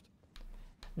Minecraft.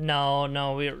 No,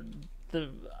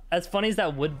 as funny as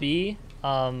that would be,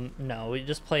 no, we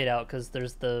just play it out because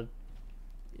there's the,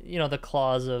 the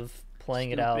clause of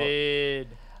playing it out. Stupid.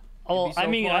 Oh, It'd be I so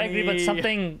mean, I agree, but funny.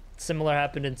 something similar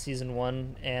happened in season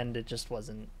 1, and it just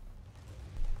wasn't.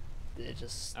 It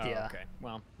just, Oh, yeah. okay.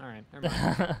 Well, all right. Never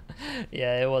mind.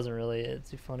 Yeah, it wasn't really.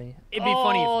 It's too funny. It'd be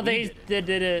funny if Oh, we they did it. they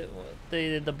did it. They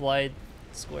did the Blythe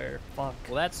Square. Fuck.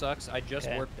 Well, that sucks. I just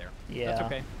Okay. worked there. Yeah. That's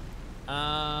okay.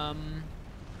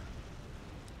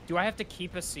 Do I have to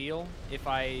keep a seal if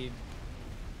I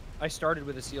started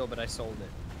with a seal, but I sold it?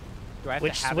 Do I have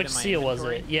Which to have which it in my seal was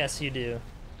inventory? it? Yes, you do.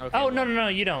 Okay, Oh, well- no,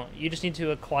 you don't. You just need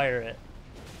to acquire it.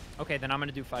 Okay, then I'm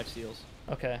gonna do 5 seals.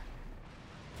 Okay.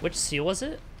 Which seal was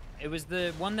it? It was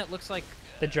the one that looks like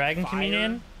The Dragon fire.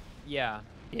 Communion? Yeah.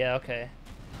 Yeah, okay.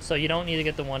 So you don't need to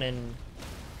get the one in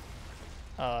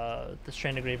the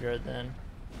Stranded Graveyard then.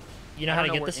 You know I how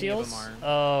don't to know get the where any of seals? them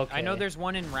Oh, okay. I know there's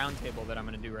one in Round Table that I'm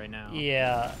gonna do right now.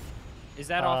 Yeah. Is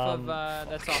that off of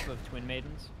that's fuck. off of Twin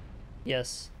Maidens?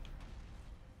 Yes.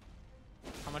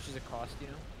 How much does it cost, do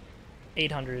you know?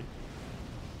 800.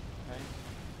 Okay.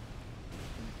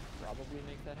 Can probably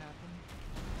make that happen.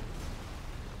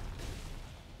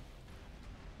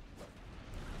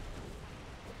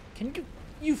 Can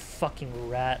you fucking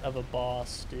rat of a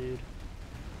boss, dude.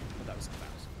 But that was 1,000.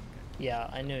 Okay. Yeah,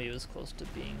 I knew he was close to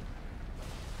being.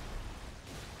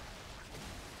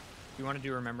 Do you want to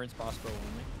do Remembrance Boss Bow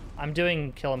only? I'm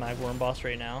doing Kill a Magworm boss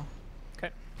right now. Okay.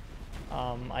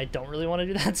 I don't really want to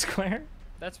do that square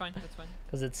That's fine. That's fine.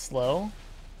 because it's slow.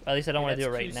 At least I don't want to do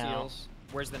it That's right 2 now. seals.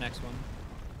 Where's the next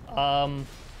one?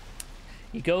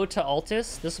 You go to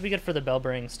Altus. This will be good for the bell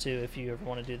bearings too if you ever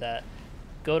want to do that.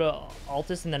 Go to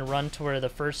Altus and then run to where the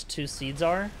first 2 seeds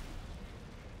are.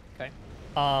 Okay.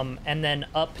 And then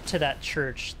up to that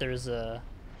church, there's a,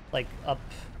 like, up...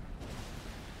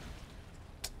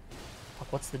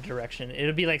 Fuck, what's the direction?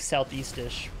 It'll be like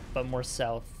southeast-ish, but more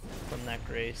south from that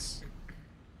grace.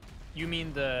 You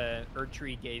mean the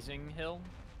Erdtree Gazing Hill?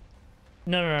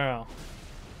 No.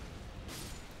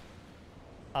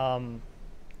 I'm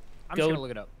Go- just gonna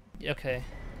look it up. Okay.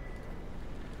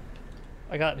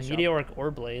 I got Nice job. Meteoric Ore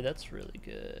Blade. That's really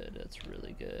good. That's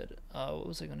really good. What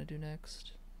was I gonna do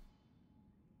next?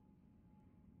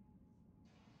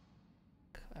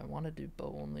 I want to do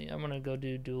bow only. I'm gonna go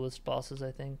do duelist bosses,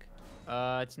 I think.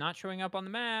 It's not showing up on the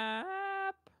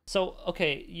map. So,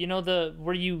 okay, you know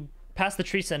where you pass the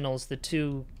tree sentinels, the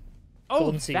 2 Oh,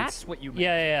 golden seeds. that's what you meant.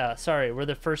 Yeah. Sorry, where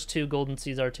the first 2 golden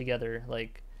seeds are together.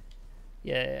 Like,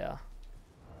 yeah.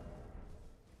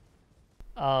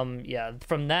 Yeah,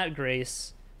 from that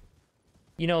grace,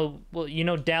 down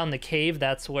the cave,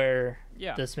 that's where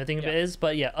Yeah. the smithing Yeah. is.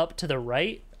 But yeah, up to the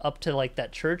right, up to like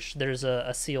that church, there's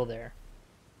a seal there.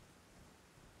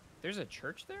 There's a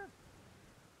church there?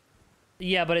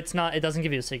 Yeah, but it's not. It doesn't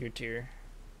give you a sacred tier.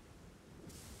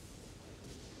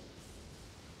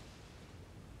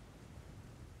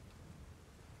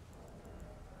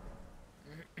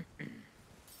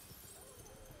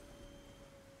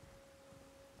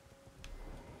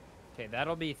 Okay,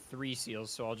 that'll be 3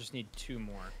 seals, so I'll just need 2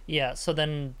 more. Yeah. So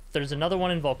then there's another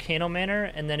one in Volcano Manor,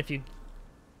 and then if you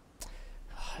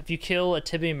kill a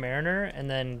Tibian Mariner and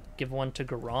then give one to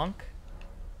Garank.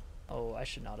 Oh, I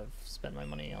should not have spent my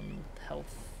money on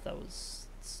health. That was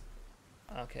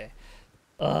okay.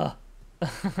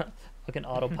 Fucking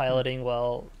autopiloting.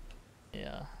 Well,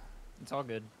 yeah. It's all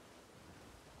good.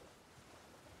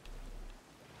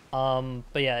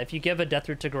 But yeah, if you give a Death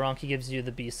Root to Garank, he gives you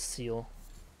the Beast Seal.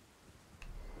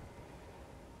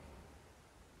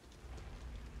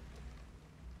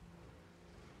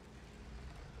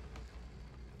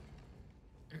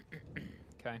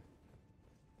 Okay.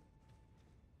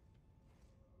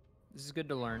 This is good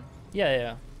to learn.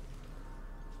 Yeah.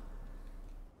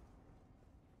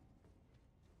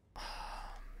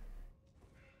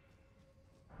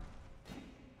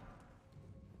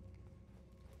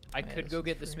 I Yeah, could this go is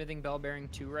get the free. smithing bell bearing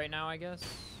 2 right now, I guess.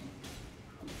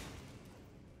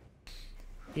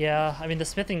 Yeah, I mean the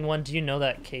smithing one. Do you know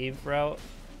that cave route?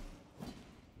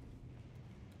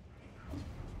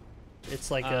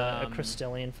 It's like a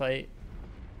crystalline fight.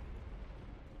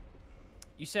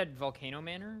 You said Volcano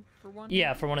Manor for one?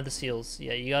 Yeah, for one of the seals.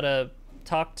 Yeah, you gotta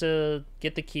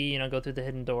get the key. You know, go through the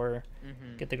hidden door,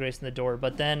 Mm-hmm. get the grace in the door.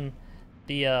 But then,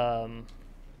 the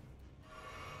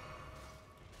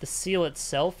seal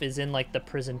itself is in like the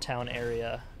prison town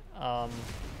area.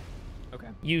 Okay.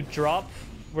 You drop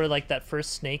where like that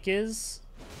first snake is,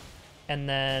 and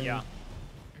then Yeah.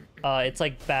 it's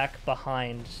like back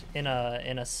behind in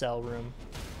a cell room.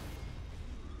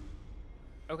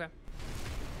 Okay.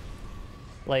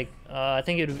 Like I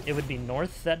think it would be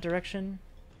north that direction.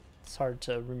 It's hard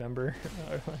to remember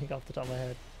like off the top of my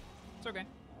head. It's okay.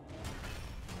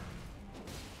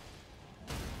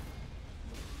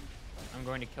 I'm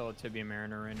going to kill a Tibia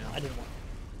Mariner right now. I didn't want.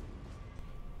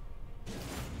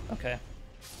 Okay.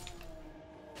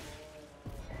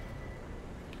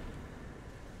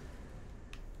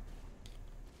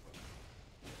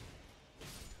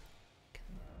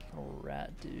 Oh,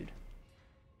 rat, dude.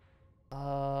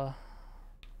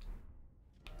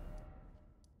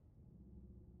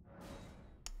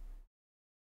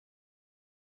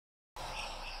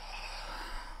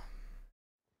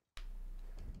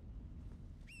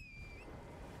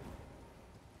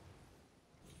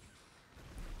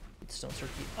 Stone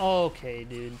turkey. Okay,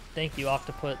 dude. Thank you,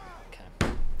 Octopus.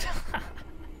 Okay.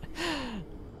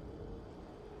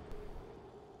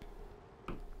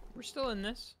 We're still in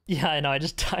this. Yeah, I know. I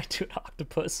just died to an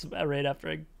octopus right after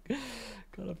I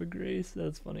got up a grace.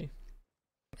 That's funny.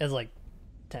 It's like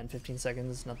 10, 15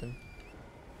 seconds. Nothing.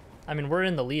 I mean, we're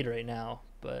in the lead right now,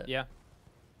 but Yeah.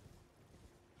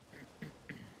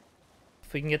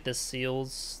 if we can get the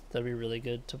seals, that'd be really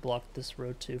good to block this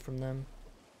road too from them.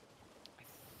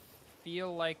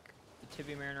 Feel like the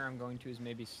Tibia Mariner I'm going to is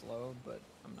maybe slow, but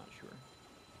I'm not sure.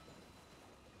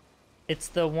 It's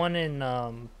the one in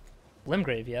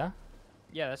Limgrave, yeah?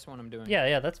 Yeah, that's the one I'm doing. Yeah,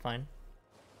 yeah, that's fine.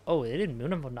 Oh, they did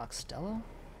Moon of Noxtella?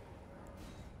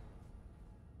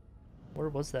 Where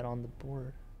was that on the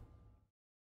board?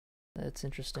 That's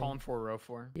interesting. Column 4, row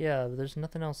 4. Yeah, but there's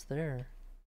nothing else there.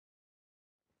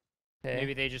 Okay.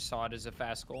 Maybe they just saw it as a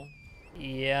fast goal.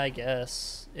 Yeah, I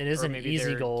guess. It is Or an maybe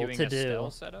easy they're goal doing to a do. Stell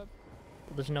setup.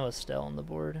 There's no Estelle on the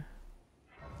board.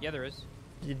 Yeah, there is.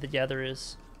 Yeah, there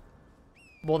is.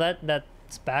 Well,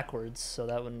 that's backwards, so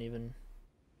that wouldn't even...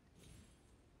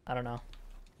 I don't know.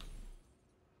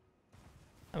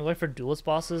 I'm going for duelist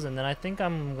bosses, and then I think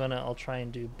I'll try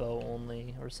and do bow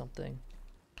only or something.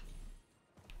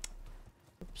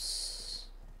 Oops.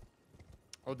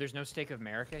 Oh, there's no Stake of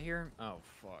America here? Oh,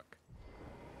 fuck.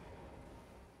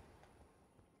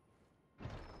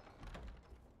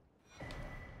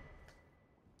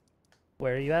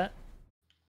 Where are you at?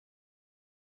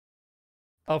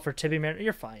 Oh, for Tibia Mariner?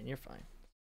 You're fine, you're fine.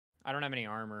 I don't have any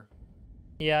armor.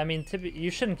 Yeah, I mean, you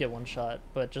shouldn't get one shot,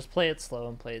 but just play it slow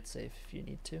and play it safe if you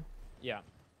need to. Yeah.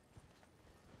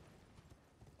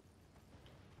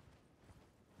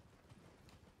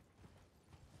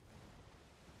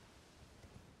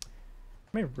 How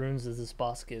many runes does this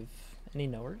boss give? Any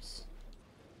knowers?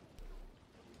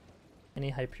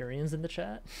 Any Hyperions in the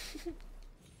chat?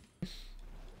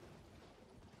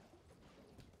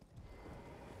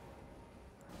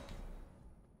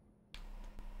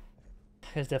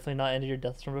 Has definitely not ended your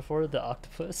death storm before. The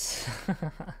octopus.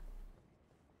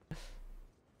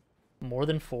 More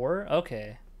than 4?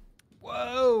 Okay.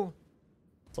 Whoa!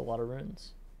 That's a lot of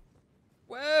runes.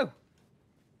 Whoa!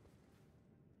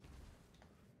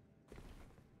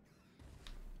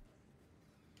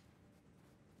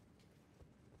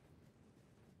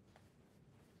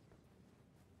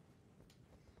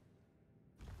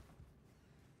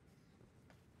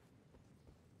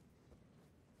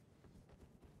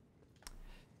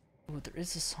 Oh, there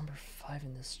is a Somber 5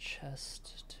 in this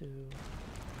chest, too.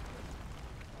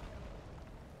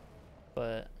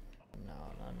 But, no.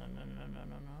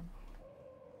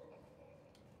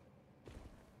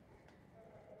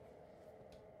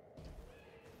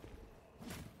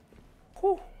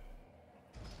 Whew!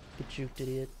 Get juked,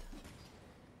 idiot.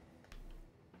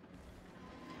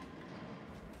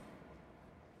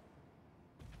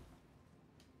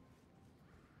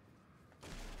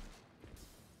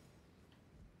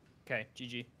 Okay,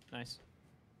 GG. Nice.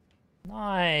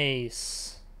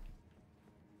 Nice.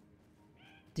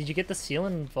 Did you get the seal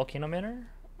in Volcano Manor?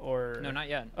 Or No, not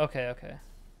yet. Okay, okay.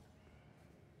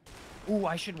 Ooh,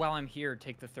 I should, while I'm here,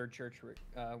 take the third church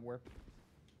warp.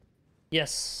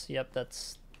 Yes, yep,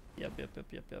 that's... Yep.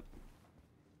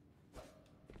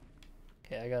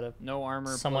 Okay, I gotta No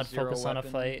armor. somewhat +0 focus on a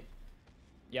weapon. fight.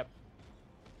 Yep.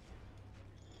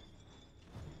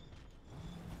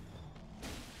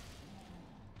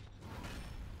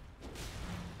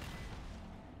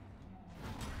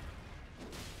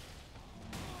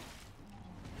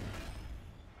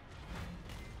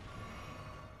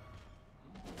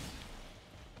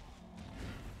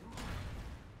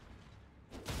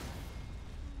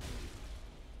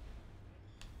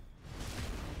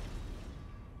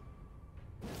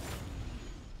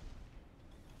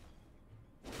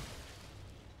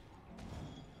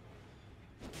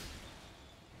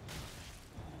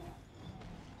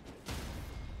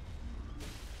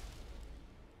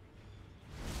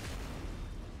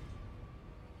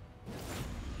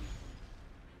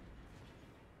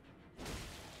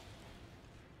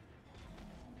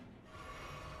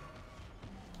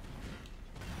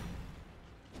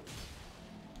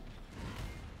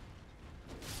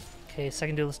 Okay,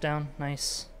 second duelist down.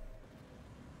 Nice.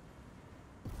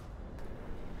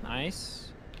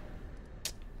 Nice.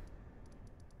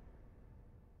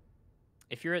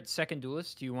 If you're at second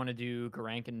duelist, do you want to do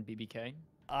Garank and BBK?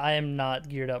 I am not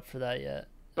geared up for that yet.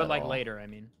 But at like all. later, I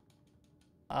mean.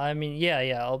 I mean, yeah,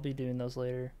 I'll be doing those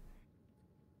later.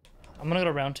 I'm gonna go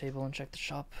to round table and check the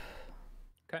shop.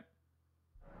 Okay.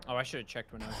 Oh, I should have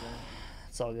checked when I was there.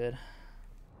 It's all good.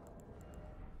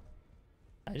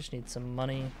 I just need some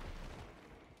money.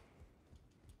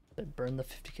 I burn the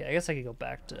 50k. I guess I could go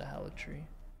back to Halictree.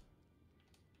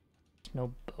 There's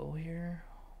no bow here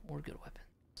or good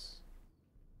weapons.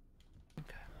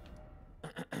 Okay.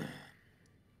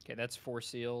 Okay, that's 4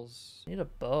 seals. Need a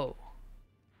bow.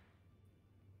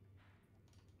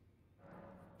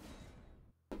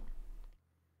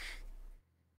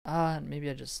 Maybe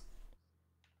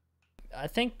I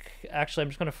think actually I'm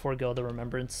just gonna forego the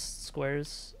remembrance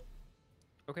squares.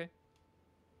 Okay.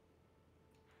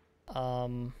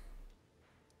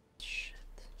 Shit.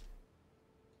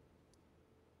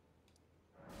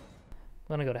 I'm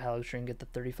gonna go to Halictree and get the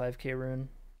 35k rune.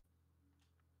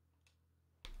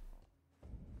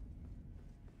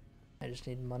 I just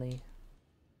need money.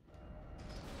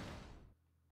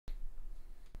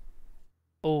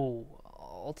 Oh,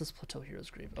 Altus Plateau Heroes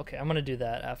Grave. Okay, I'm gonna do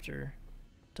that after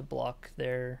to block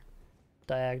their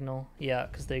diagonal. Yeah,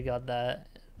 because they got that.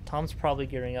 Tom's probably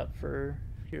gearing up for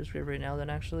Heroes Grave right now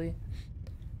then, actually.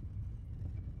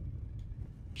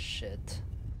 Shit.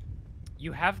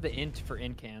 You have the int for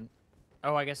incant.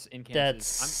 Oh, I guess incant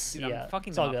That's... dude, yeah, I'm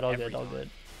fucking it's all them good, up all every good, all time. good.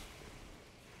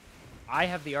 I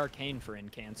have the arcane for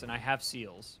incants, and I have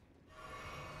seals.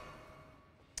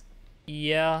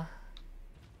 Yeah.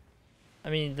 I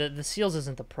mean, the seals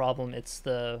isn't the problem. It's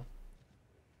the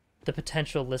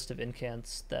potential list of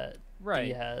incants that Right.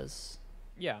 D has.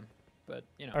 Yeah, but,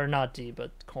 you know. Or not D,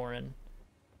 but Corrin.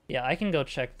 Yeah, I can go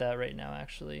check that right now,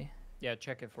 actually. Yeah,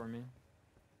 check it for me.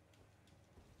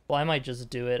 Well, I might just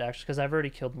do it, actually, because I've already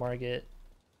killed Margit.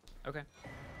 Okay.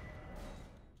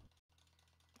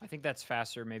 I think that's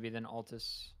faster, maybe, than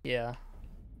Altus Yeah.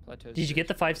 Plateau. Did you get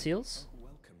the 5 seals?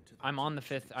 I'm on the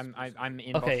 5th. I'm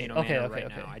in Okay, Volcano okay, Manor okay, right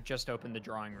okay. now. I just opened the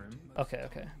drawing room. Okay,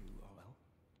 okay.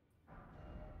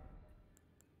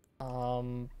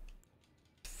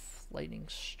 Lightning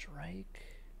Strike.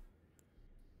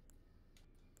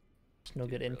 There's no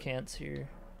good incants here.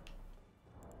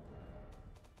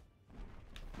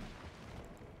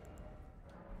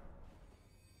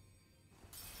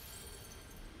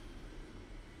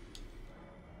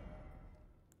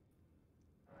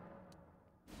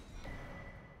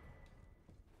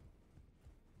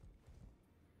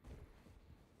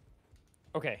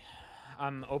 Okay.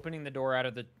 I'm opening the door out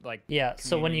of the, like, Yeah,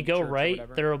 so when you communion go church or right,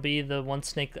 whatever. there will be the one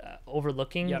snake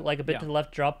overlooking, Yep, like a bit yeah. to the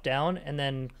left, drop down, and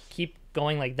then keep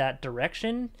going like that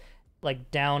direction, like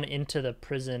down into the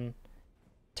prison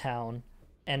town,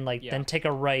 and like Yeah. then take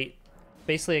a right,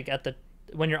 basically like at the,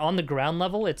 when you're on the ground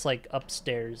level, it's like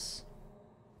upstairs.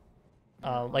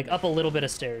 Like up a little bit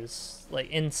of stairs, like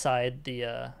inside the,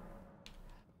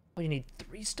 oh, you need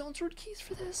 3 stone sword keys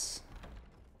for this?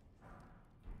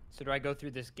 So do I go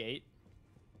through this gate?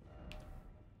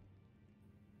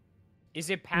 Is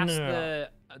it past No.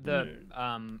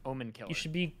 the Omen Killer? You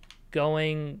should be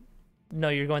going, no,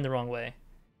 you're going the wrong way.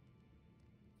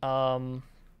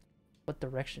 What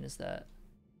direction is that?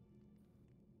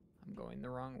 I'm going the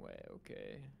wrong way.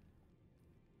 Okay.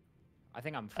 I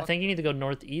think I'm. I think you need to go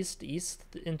northeast, east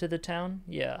into the town.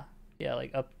 Yeah, yeah,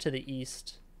 like up to the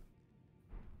east.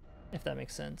 If that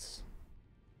makes sense.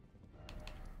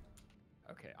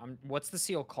 Okay. What's the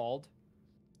seal called?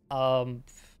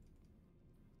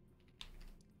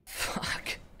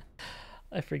 Fuck.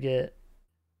 I forget.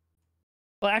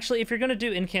 Well, actually, if you're gonna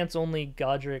do incants only,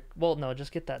 Godric. Well, no,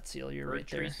 just get that seal. You're right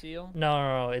Virtue there. seal.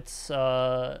 No, it's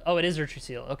oh, it is Virtue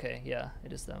Seal. Okay, yeah,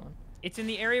 it is that one. It's in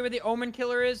the area where the Omen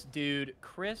Killer is, dude.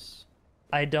 Chris.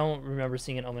 I don't remember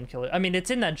seeing an Omen Killer. I mean,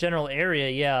 it's in that general area,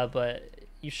 yeah, but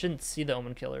you shouldn't see the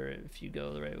Omen Killer if you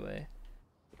go the right way.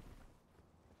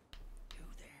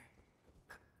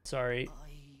 Sorry.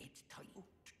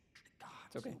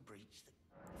 It's okay.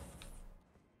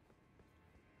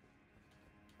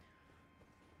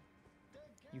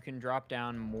 You can drop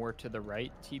down more to the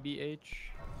right, TBH.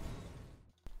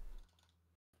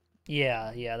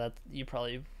 Yeah, that you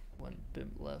probably went a bit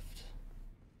left.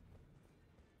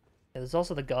 Yeah, there's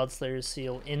also the Godslayer's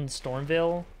seal in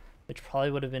Stormvale, which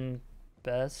probably would have been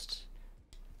best.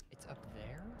 It's up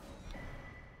there?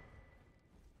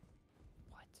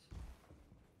 What?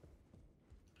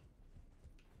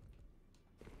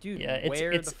 Dude, Yeah,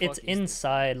 where it's the fuck it's is this?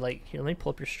 inside. Like, here, let me pull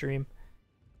up your stream.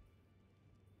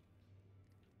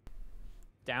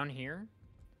 Down here?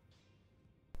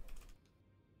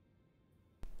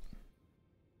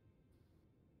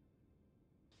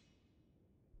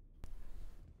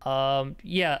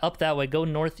 Yeah, up that way. Go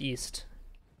northeast.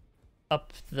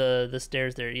 Up the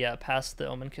stairs there. Yeah, past the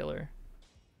Omen Killer.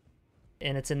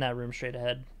 And it's in that room straight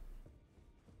ahead.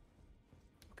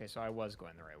 Okay, so I was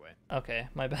going the right way. Okay,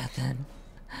 my bad then.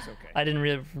 It's okay. I didn't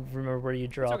really remember where you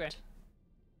dropped. okay.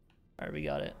 Alright, we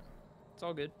got it. It's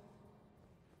all good.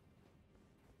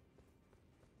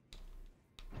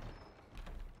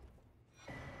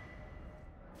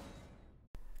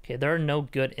 Okay, there are no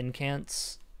good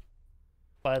incants,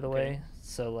 by the way.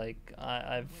 So like,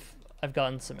 I've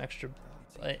gotten some extra,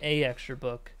 a extra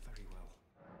book.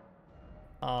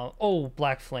 Oh,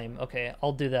 Black Flame. Okay,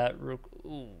 I'll do that.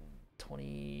 Ooh,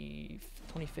 20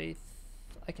 faith.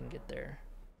 I can get there.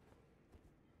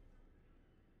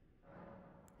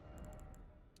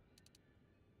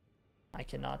 I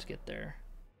cannot get there.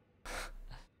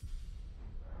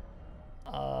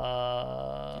 Dude,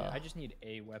 I just need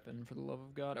a weapon for the love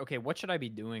of God. Okay, what should I be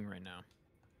doing right now?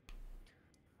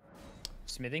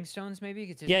 Smithing stones,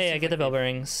 maybe? Yeah, get the bell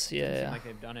bearings. Yeah, Seem like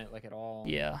they've done it like at all.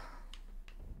 yeah.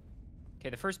 Okay,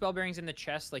 the first bell bearing's in the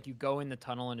chest. Like you go in the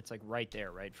tunnel and it's like right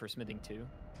there, right? For smithing 2.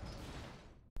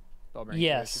 Bell bearing 2, I should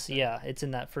Yes, say. yeah. It's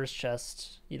in that first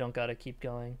chest. You don't gotta keep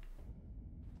going.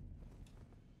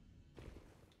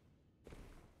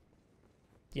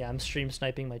 Yeah, I'm stream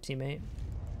sniping my teammate.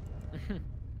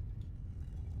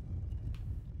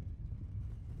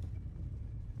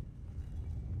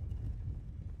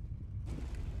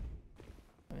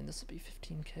 I mean, this will be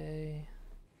 15k.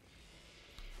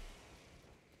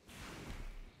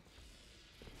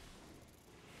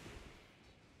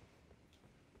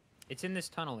 It's in this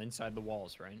tunnel inside the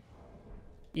walls, right?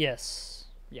 Yes.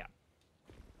 Yeah.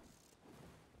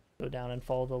 Go down and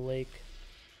follow the lake.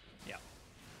 Yeah.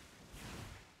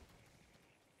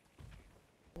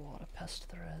 A lot of pest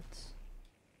threads.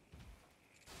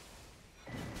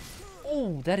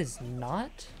 Oh, that is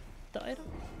not the item?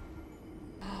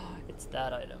 It's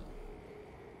that item.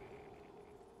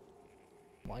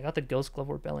 Well, I got the Ghost Glove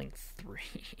Rebelling 3.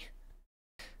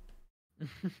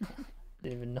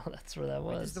 Didn't even know that's where that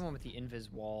Wait, this was. is the one with the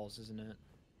invis walls, isn't it?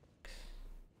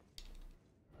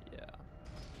 Yeah.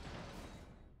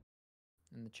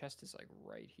 And the chest is like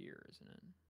right here, isn't it?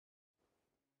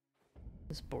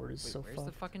 This board is Wait, so where's fucked.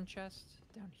 the fucking chest?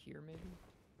 Down here, maybe?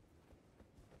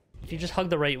 If you just hug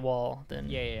the right wall, then...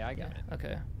 Yeah, I got it.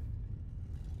 Okay.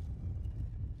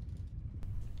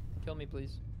 Kill me,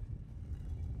 please.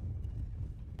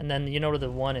 And then you know where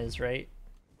the 1 is, right?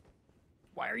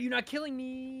 Why are you not killing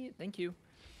me? Thank you.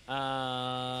 I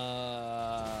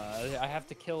have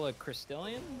to kill a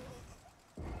Crystallion?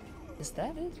 Is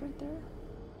that it right there?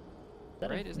 Is that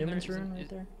Right? a Isn't Newman's there- Rune isn't- right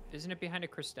there? Isn't it behind a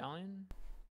Crystallion?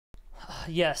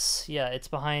 Yes, yeah, it's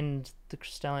behind the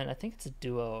Crystallion. I think it's a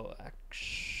duo,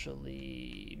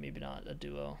 actually. Maybe not a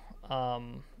duo.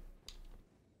 Wrong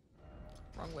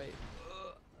way.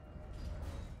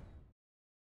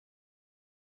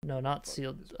 No, not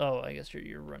sealed. Oh, I guess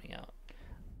you're running out.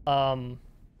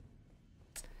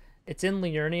 It's in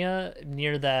Liurnia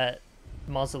near that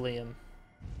mausoleum.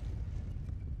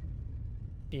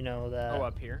 You know that. Oh,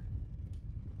 up here?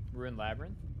 Ruined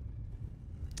Labyrinth?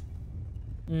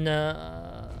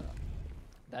 No,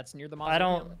 That's near the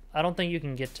mausoleum? I don't think you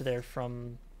can get to there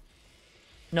from.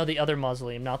 No, the other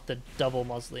mausoleum, not the double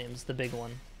mausoleums, the big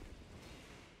one.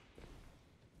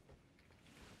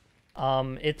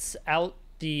 It's out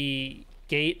the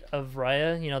gate of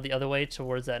Raya, you know, the other way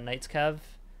towards that Knight's Cave.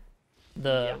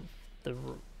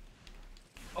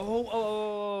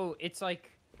 Oh, it's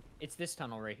like, it's this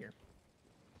tunnel right here.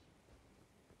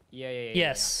 Yeah.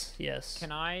 Yes, yes.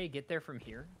 Can I get there from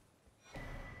here?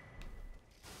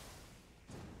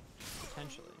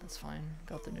 Potentially. That's fine.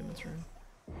 Got the Newman's rune.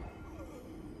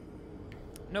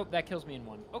 Nope, that kills me in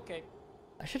one. Okay.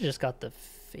 I should have just got the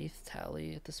faith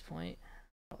tally at this point.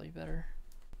 Probably better.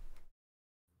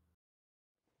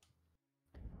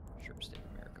 Sure, State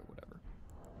of America, whatever.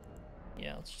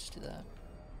 Yeah, let's just do that.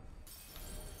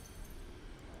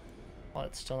 Well,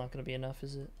 it's still not going to be enough,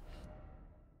 is it?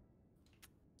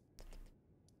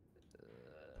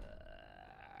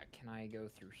 Can I go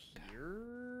through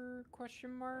here?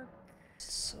 Question mark.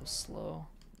 It's so slow.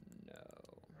 No.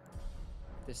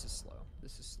 This is slow.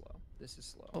 This is slow. This is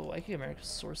slow. Oh, I could get America's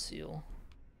Source Seal.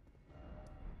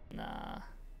 Nah.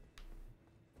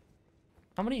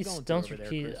 How many Don't do stones over per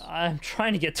there, key? Chris. I'm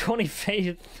trying to get 20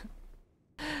 faith.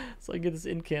 So I get this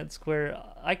incant square.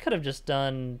 I could have just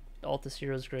done Altus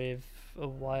Hero's Grave a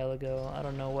while ago. I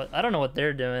don't know what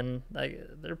they're doing. Like,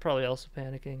 they're probably also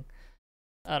panicking.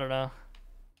 I don't know.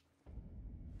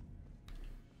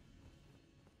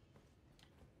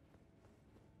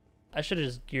 I should have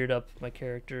just geared up my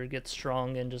character, get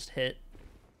strong, and just hit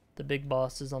the big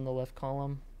bosses on the left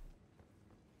column.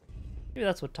 Maybe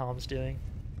that's what Tom's doing.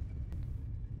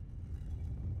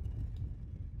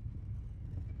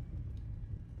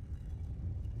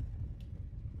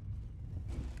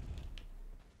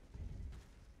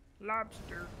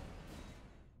 Lobster.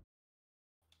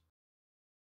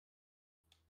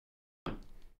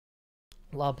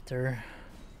 Lobster.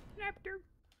 Lobster.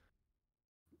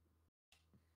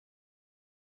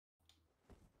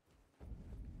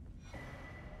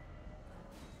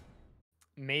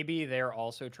 Maybe they're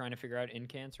also trying to figure out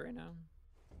incants right now.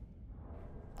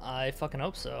 I fucking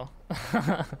hope so.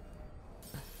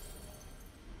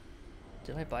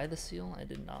 Did I buy the seal? I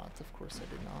did not. Of course I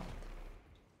did not.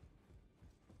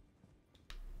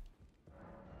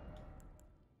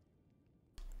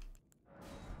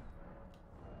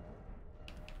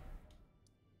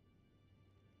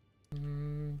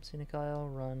 Scenic Isle,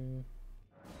 run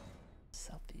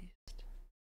southeast.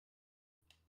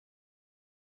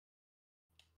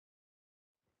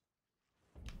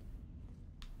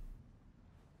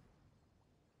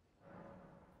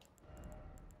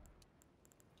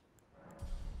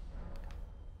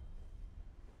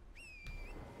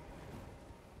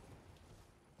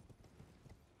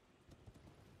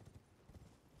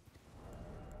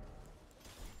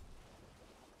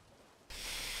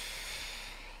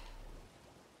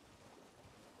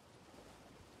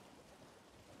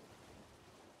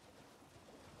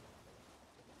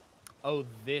 Oh,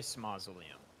 this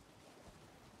mausoleum.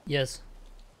 Yes.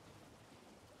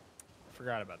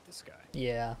 Forgot about this guy.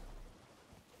 Yeah.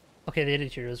 Okay, they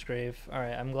did Hero's Grave.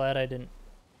 Alright, I'm glad I didn't...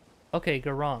 Okay,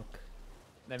 Garank.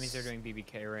 That means they're doing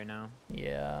BBK right now.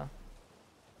 Yeah.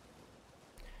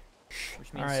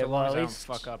 Which means Alright, so long well, as at I least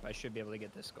don't fuck up, I should be able to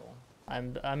get this goal.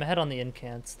 I'm ahead on the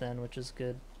incants then, which is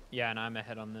good. Yeah, and I'm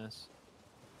ahead on this.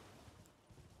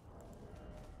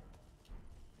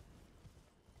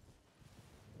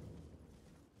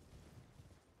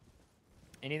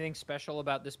 Anything special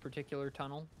about this particular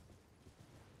tunnel?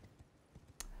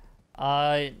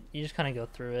 You just kind of go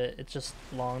through it. It's just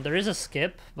long. There is a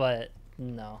skip, but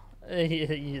no.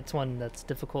 It's one that's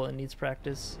difficult and needs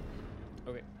practice.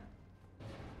 Okay.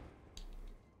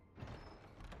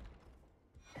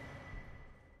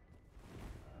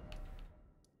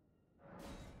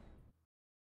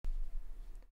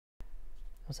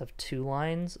 Must have 2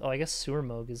 lines. Oh, I guess Sewer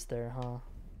Moog is there, huh?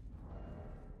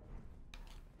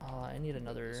 I need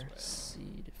another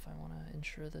seed if I want to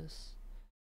insure this.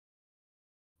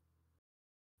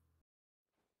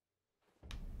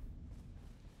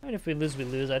 I mean, if we lose, we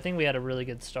lose. I think we had a really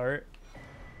good start,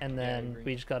 and then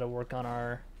we just got to work on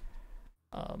our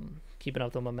keeping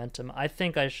up the momentum. I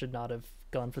think I should not have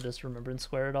gone for this Remembrance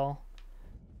Square at all,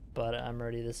 but I'm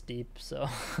already this deep, so.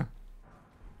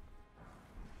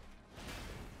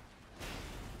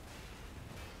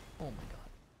 Oh my god.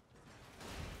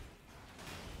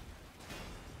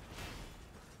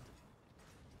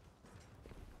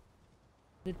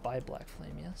 I did buy Black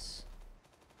Flame, yes.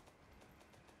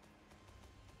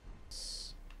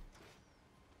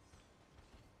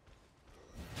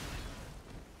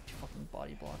 Fucking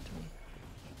body blocked me.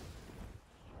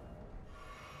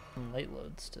 I'm late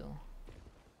load still.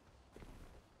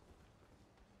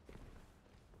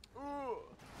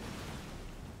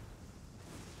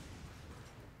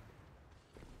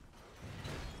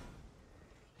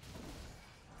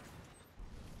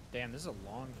 Damn, this is a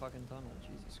long fucking tunnel.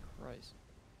 Jesus Christ.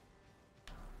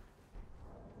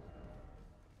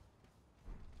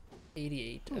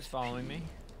 88. Who's following me?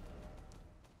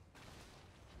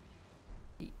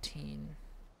 18.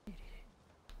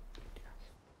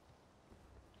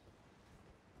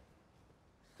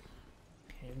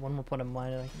 one more point of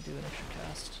mine and I can do an extra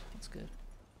cast. That's good.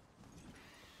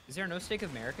 Is there no Stake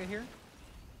of America here?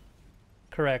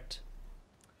 Correct.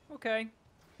 Okay.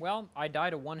 Well, I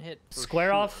died a one hit. For Square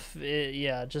sure. off,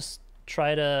 yeah, just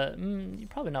try to...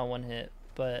 probably not one hit,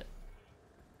 but...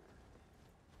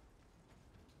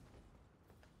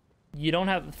 You don't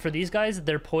have... For these guys,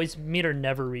 their poise meter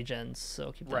never regens,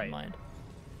 so keep that in mind.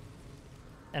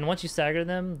 And once you stagger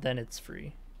them, then it's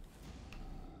free.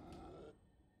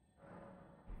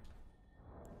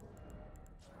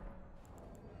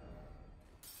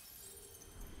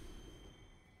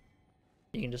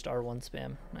 You can just R1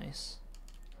 spam. Nice.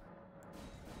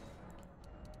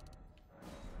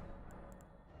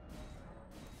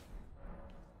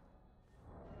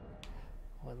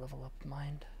 Oh, I level up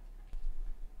mind.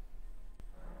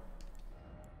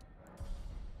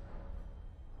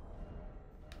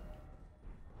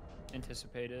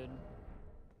 Anticipated.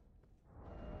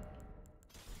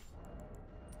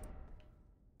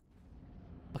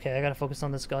 Okay, I gotta focus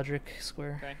on this Godric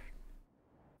square. Okay.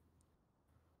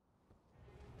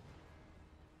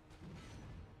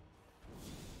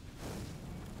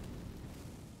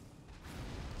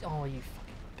 Oh, you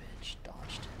fucking bitch.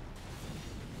 Dodged.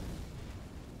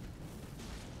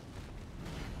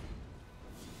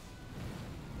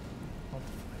 What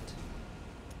the fight?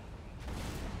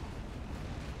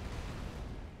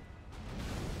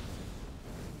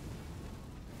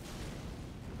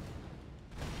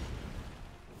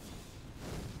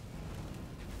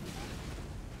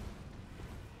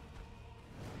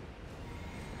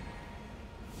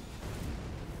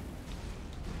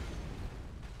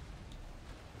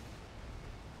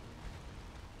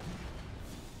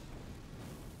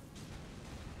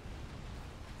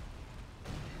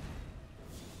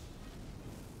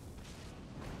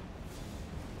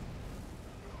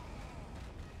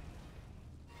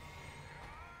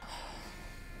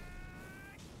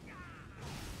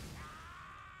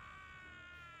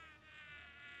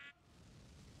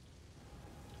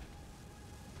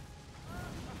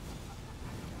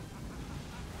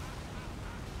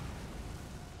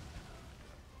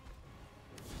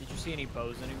 Did you see any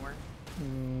bows anywhere?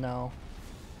 No.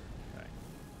 Okay.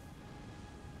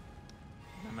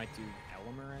 I might do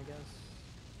Elimer, I guess.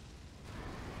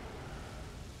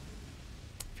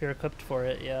 If you're equipped for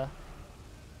it, yeah.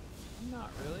 Not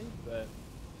really, but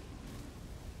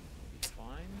it's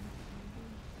fine.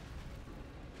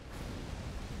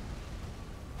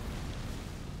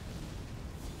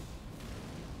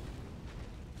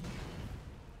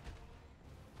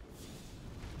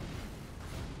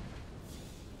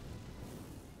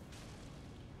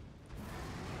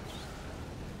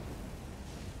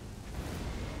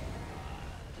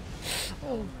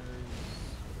 Oh.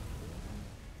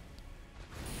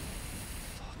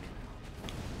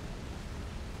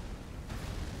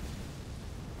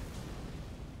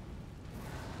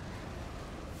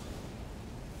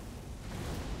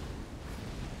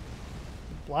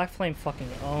 Black Flame fucking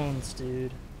owns,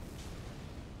 dude.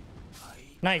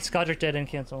 Nice, Godric dead and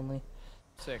cancel only.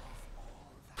 Sick.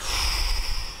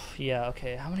 Yeah,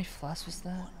 okay. How many flasks was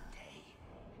that?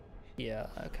 Yeah,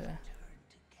 okay.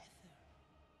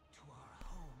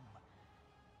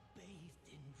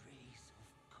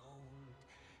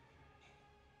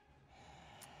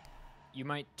 You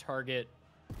might target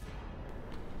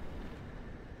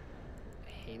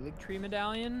Halig Tree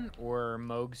Medallion or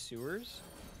Moog Sewers.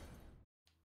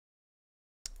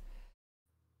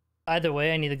 Either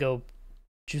way, I need to go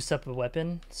juice up a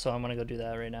weapon, so I'm gonna go do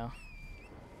that right now.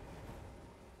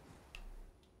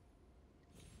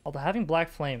 Although having Black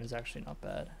Flame is actually not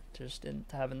bad to just to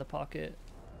have in the pocket.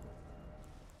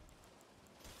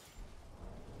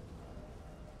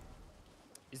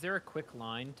 Is there a quick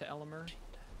line to Elimer?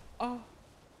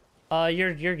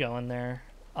 You're going there.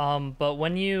 But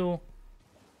when you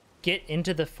get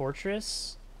into the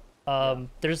fortress,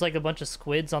 there's like a bunch of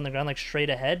squids on the ground, like straight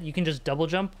ahead. You can just double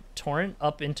jump torrent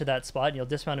up into that spot and you'll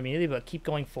dismount immediately, but keep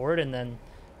going forward and then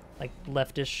like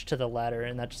leftish to the ladder,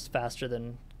 and that's just faster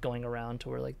than going around to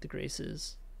where like the grace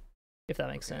is, if that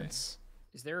makes sense.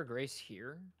 Is there a grace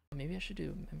here? Maybe I should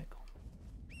do mimic.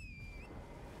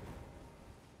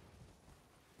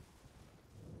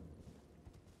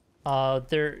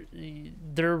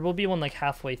 There will be one like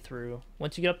halfway through.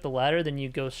 Once you get up the ladder, then you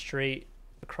go straight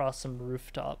across some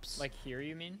rooftops. Like here,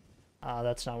 you mean?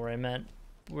 That's not where I meant.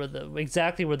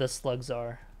 Exactly where the slugs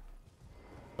are.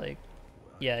 Like,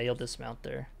 yeah, you'll dismount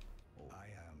there.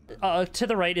 To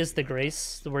the right is the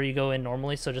grace, where you go in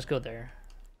normally, so just go there.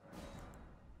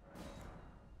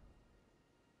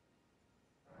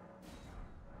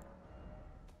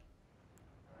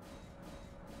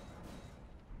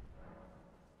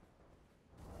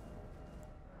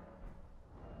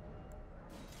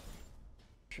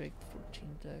 Drake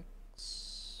 14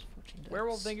 decks. 14 decks.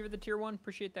 Werewolf, thank you for the tier 1.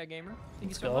 Appreciate that, gamer.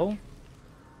 Thank Let's you so go. much.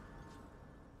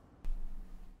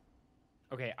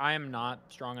 Okay, I am not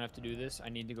strong enough to do this. I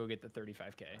need to go get the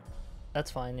 35k.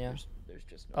 That's fine, yeah. There's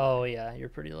just no Oh way. yeah, you're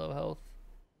pretty low health.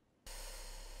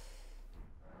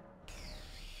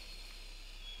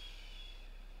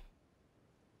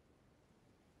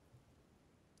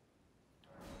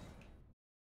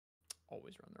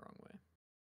 Always run the wrong way.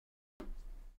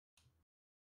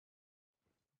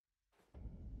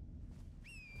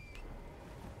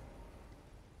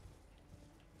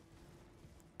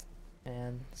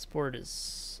 And sport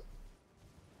is.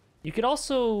 You could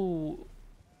also,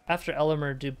 after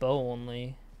Elimer, do bow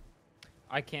only.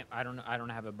 I can't. I don't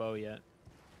have a bow yet.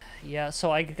 Yeah,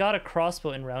 so I got a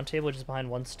crossbow in round table, which is behind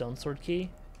one stone sword key.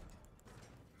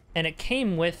 And it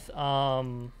came with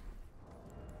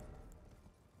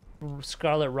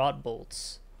Scarlet Rot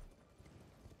bolts.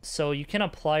 So you can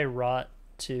apply Rot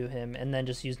to him and then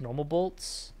just use normal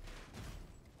bolts.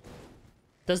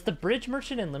 Does the Bridge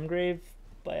Merchant in Limgrave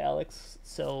by Alex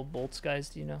sell bolts, guys?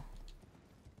 Do you know?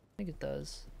 I think it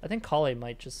does. I think Kale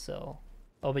might just sell.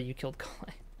 Oh, but you killed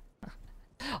Kale.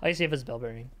 I see if it's bell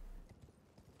bearing.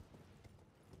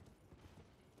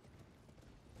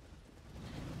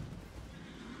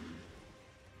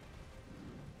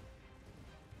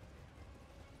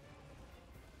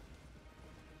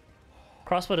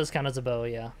 Crossbow does count as a bow,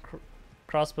 yeah.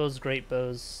 Crossbows, great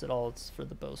bows, it's for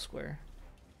the bow square.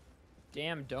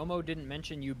 Damn, Domo didn't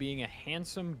mention you being a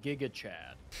handsome Giga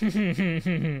Chad.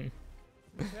 Okay.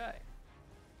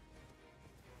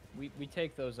 We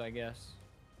take those, I guess.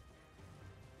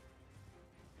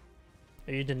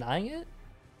 Are you denying it?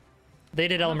 They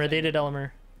did I'm not Elmer, they saying did it.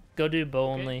 Elmer. Go do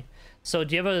bow Okay. only. So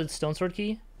do you have a stone sword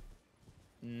key?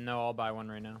 No, I'll buy one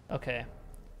right now. Okay.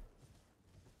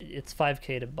 It's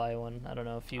 5k to buy one. I don't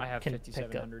know if you I have can pick up.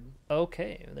 5,700.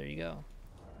 Okay, there you go.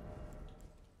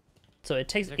 So it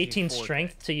takes It's actually 18 4K.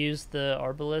 strength to use the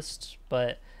arbalist,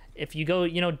 but if you go,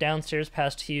 you know, downstairs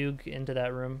past Hugh into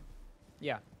that room,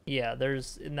 Yeah. yeah,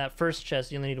 there's in that first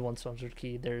chest you only need one stone sword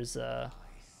key. There's the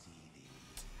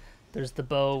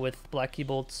bow with black key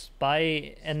bolts.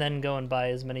 Buy and then go and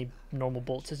buy as many normal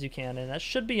bolts as you can, and that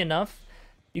should be enough.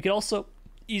 You could also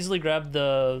easily grab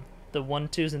the 1,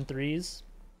 2s, and 3s.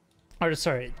 Or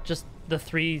sorry, just the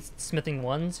 3 smithing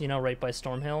ones, you know, right by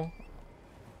Stormhill.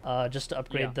 Just to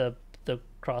upgrade the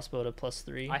crossbow to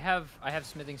 +3. I have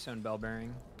smithing stone bell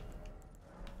bearing.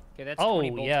 Okay, that's Oh, 20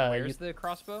 bolts. yeah, Where's the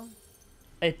crossbow?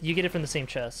 You get it from the same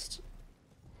chest.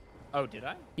 Oh, did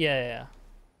I? Yeah.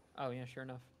 Oh, yeah, sure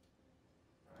enough.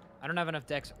 I don't have enough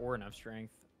dex or enough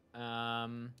strength.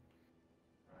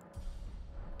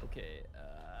 Okay.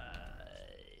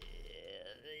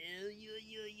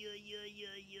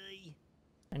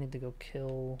 I need to go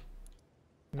kill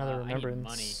another I remembrance. need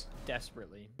money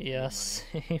desperately. I need Yeah, money.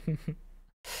 same.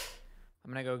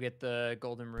 I'm gonna go get the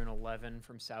Golden Rune 11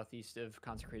 from southeast of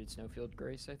Consecrated Snowfield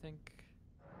Grace, I think.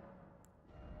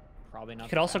 Probably not. You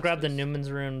could the also grab the fastest.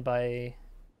 Newman's Rune by...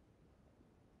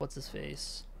 What's his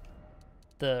face?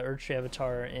 The Erdtree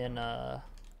Avatar in the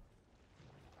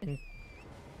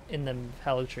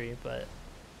Hallow Tree, but...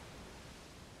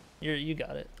 You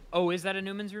got it. Oh, is that a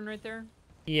Newman's Rune right there?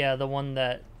 Yeah, the one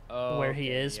that... Oh, where he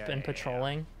okay, is yeah, and yeah,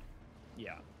 patrolling.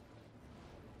 Yeah.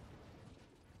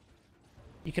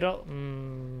 You could...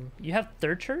 you have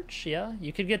Third Church? Yeah?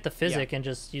 You could get the Physic and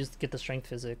just get the Strength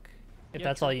Physic. If Yeah,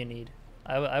 that's true. all you need.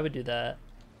 I would do that.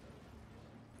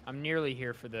 I'm nearly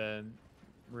here for the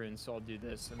rune, so I'll do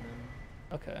this and then.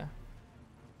 Okay.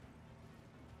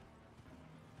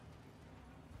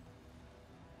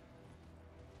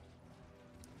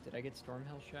 Did I get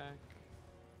Stormhill Shack?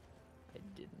 I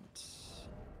didn't.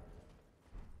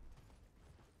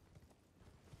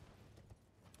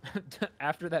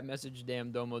 After that message,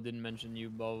 damn, Domo didn't mention you,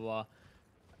 blah, blah, blah.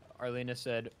 Arlena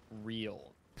said,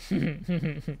 real.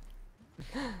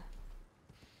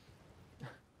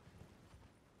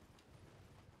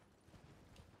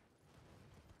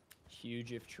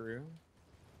 Huge if true.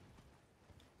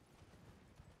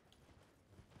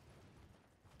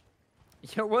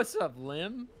 Yo, what's up,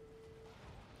 Lim?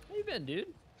 How you been, dude?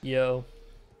 Yo.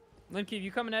 Limkeep,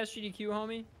 you coming to SGDQ,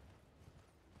 homie?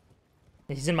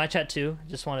 He's in my chat too.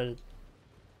 Just wanted to...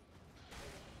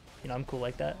 You know, I'm cool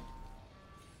like that.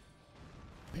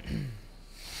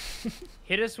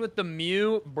 Hit us with the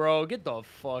mute, bro. Get the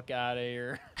fuck out of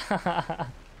here.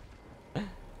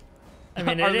 I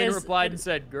mean, it Arlene is... replied and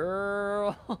said,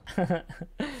 girl.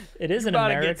 It is in about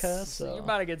to get America, so... You're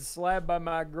about to get slapped by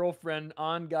my girlfriend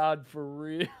on God for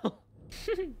real.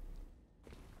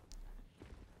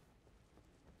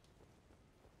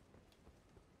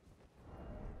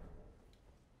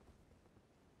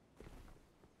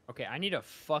 I need a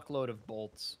fuckload of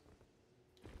bolts.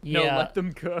 Yeah, No, let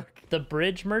them cook. the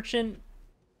Bridge Merchant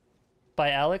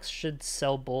by Alex should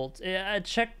sell bolts. Yeah,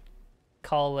 check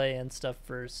Kale and stuff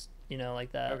first. You know,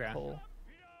 like that Okay. whole.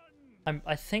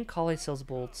 I think Kale sells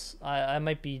bolts. I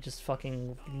might be just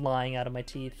fucking lying out of my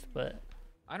teeth, but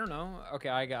I don't know. Okay,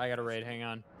 I got a raid. Hang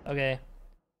on. okay.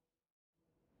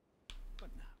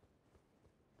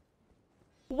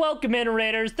 Welcome in,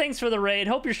 Raiders. Thanks for the raid.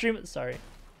 Hope you're streaming. Sorry.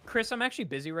 Chris, I'm actually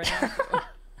busy right now. so-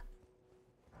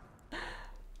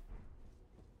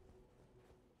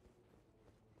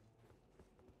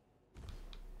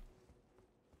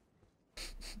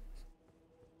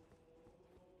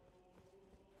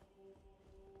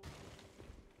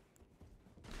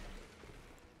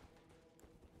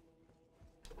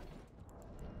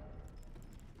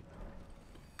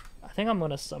 I think I'm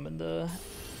gonna summon the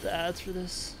ads for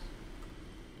this.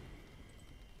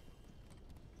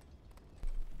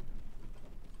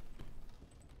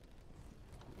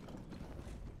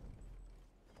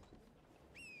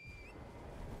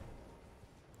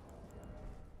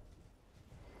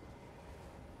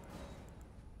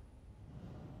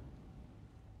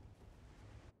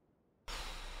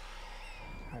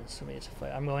 Alright, so many to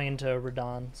fight. I'm going into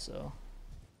Radon, so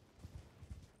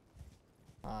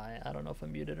I don't know if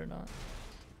I'm muted or not.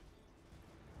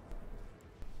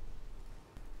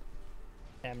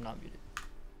 Yeah, I'm not muted.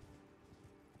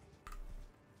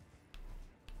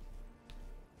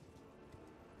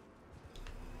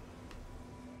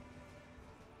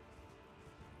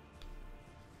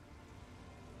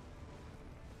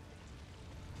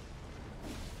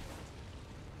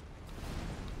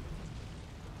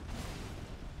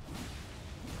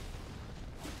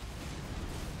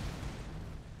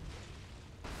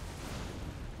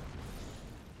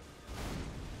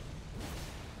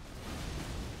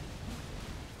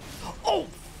 Oh,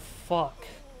 fuck.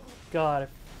 God,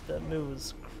 that move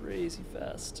was crazy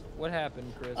fast. What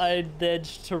happened, Chris? I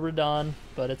edged to Radon,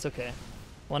 but it's okay.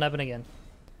 Won't happen again.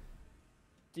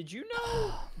 Did you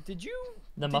know? Did you?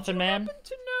 The did Muffin you Man? happen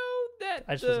to know that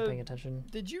I just wasn't paying attention.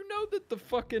 Did you know that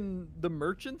the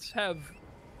merchants have?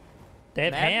 They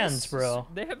have madness? hands, bro.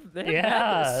 They have Yeah,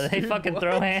 madness, they dude. fucking What?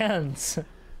 throw hands.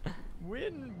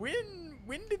 When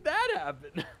did that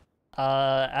happen?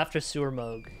 After Sewer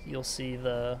Moog, you'll see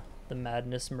the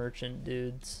Madness Merchant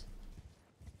dudes.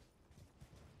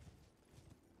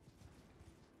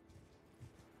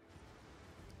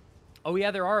 Oh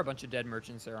yeah, there are a bunch of dead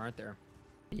merchants there, aren't there?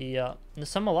 Yeah, and there's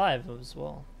some alive as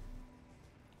well.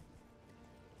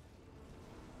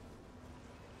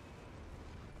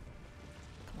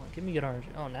 Come on, give me good orange.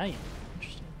 Oh, now you.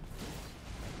 Interesting.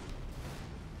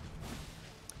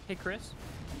 Hey Chris,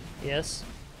 Yes.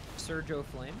 Sergio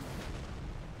Flame.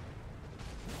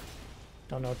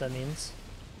 Don't know what that means.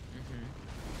 Mm-hmm.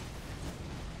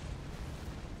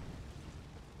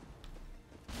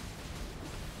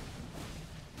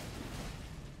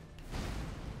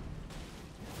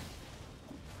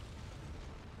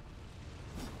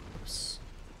 Oops.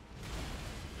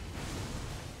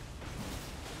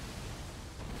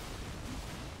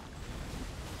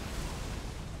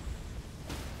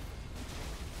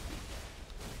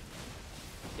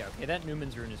 Yeah, okay, that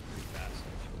Newman's rune is pretty fast,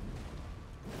 actually.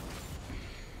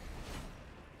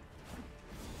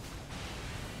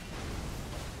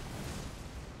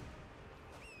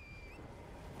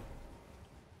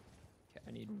 Okay,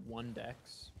 I need 1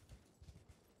 dex.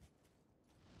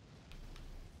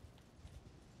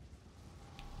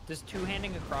 Does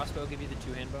two-handing a crossbow give you the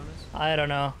two-hand bonus? I don't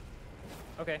know.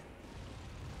 Okay.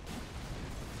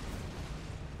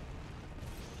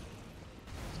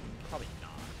 Probably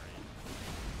not, right?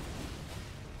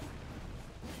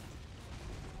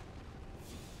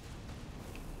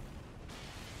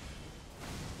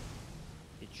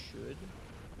 It should.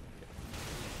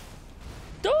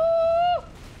 Oh!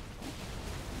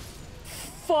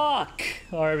 Fuck!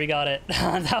 Alright, we got it.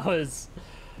 That was.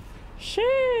 Shit.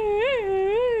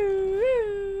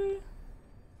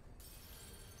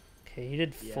 Okay, he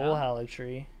did full Yeah.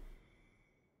 Halictree.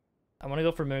 I want to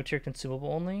go for Minotaur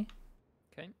consumable only.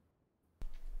 Okay.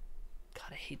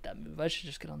 God, I hate that move. I should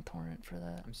just get on Torrent for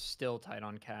that. I'm still tight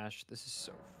on cash. This is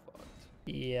so fucked.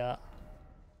 Yeah.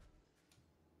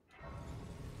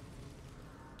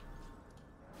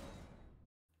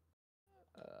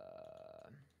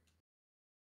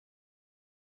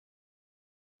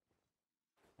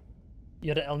 You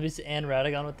had Elvis and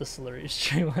Radagon with the Slurry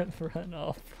stream went for run.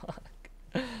 Oh, fuck.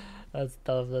 That's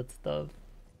tough. That's tough.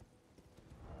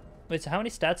 Wait, so how many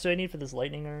stats do I need for this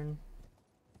lightning urn?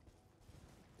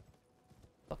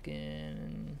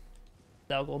 Fucking.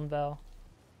 Thou Golden Vow.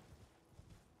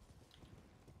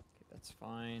 Okay, that's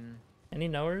fine. Any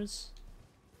knowers?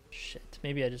 Shit.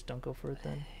 Maybe I just don't go for it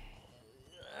then.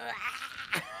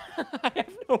 I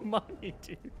have no money,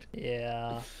 dude.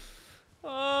 Yeah.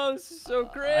 Oh, this is so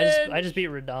cringe. I just beat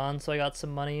Radon, so I got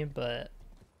some money, but...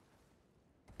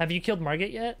 Have you killed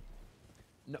Margit yet?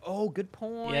 No, oh, good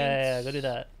point. Yeah, go do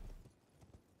that.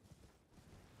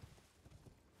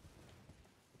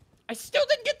 I still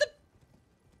didn't get the...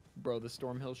 Bro, the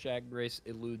Stormhill Shag Grace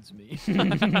eludes me.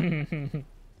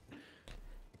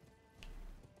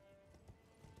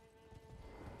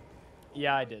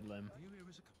 Yeah, I did, Lim.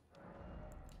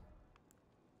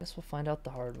 Guess we'll find out the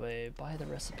hard way. Buy the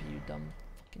recipe, you dumb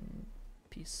fucking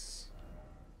piece.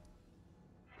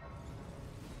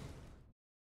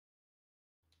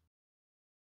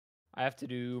 I have to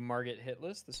do Margit hit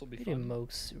list. This will be We do fun.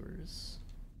 Moog Sewers.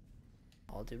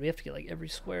 Oh, dude, we have to get like every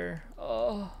square.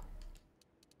 Oh.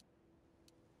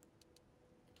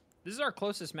 This is our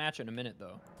closest match in a minute,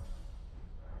 though.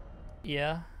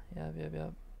 Yeah.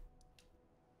 Yep.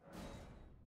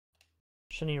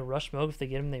 Shouldn't you rush Moog if they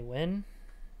get him, they win?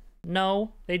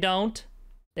 No, they don't.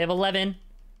 They have 11.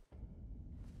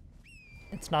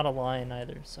 It's not a line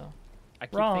either, so. I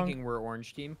keep Wrong. thinking we're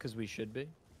orange team because we should be.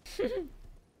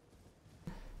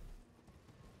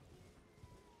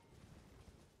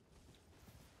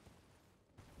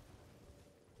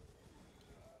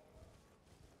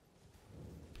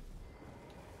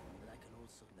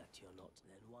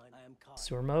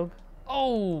 Sewer Moog?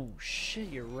 Oh, shit,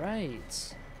 you're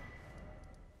right.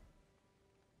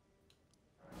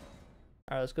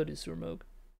 Alright, let's go do Sewer Moog.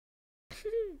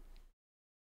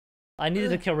 I needed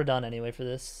to kill Radon anyway for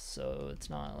this, so it's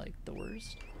not like the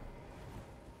worst.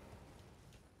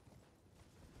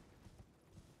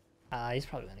 He's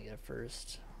probably gonna get it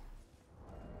first.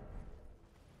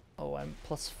 Oh, I'm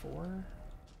 +4?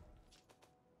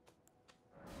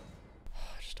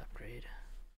 Just upgrade.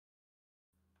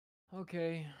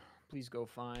 Okay, please go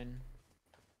fine.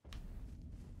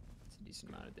 It's a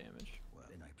decent amount of damage. Well,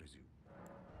 then I presume.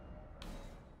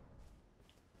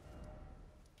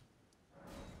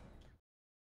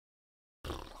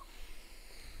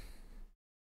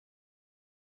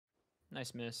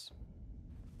 Nice miss.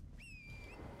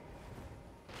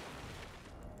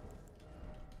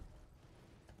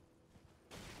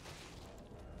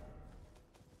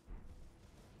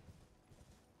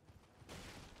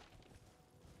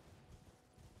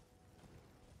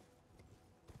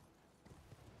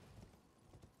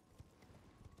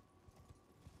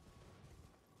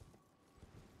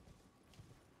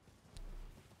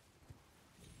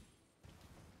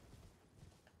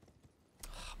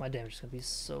 My damage is gonna be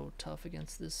so tough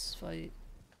against this fight.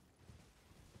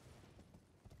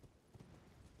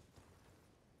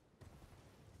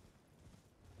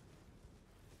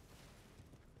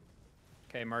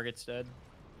 Okay, Margit's dead.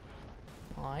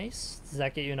 Nice. Does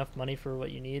that get you enough money for what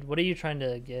you need? What are you trying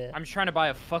to get? I'm trying to buy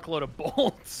a fuckload of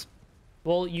bolts.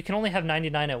 Well, you can only have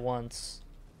 99 at once.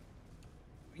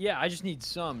 Yeah, I just need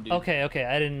some, dude. Okay.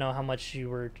 I didn't know how much you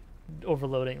were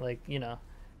overloading, like, you know.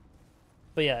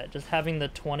 But yeah, just having the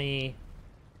 20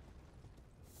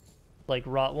 like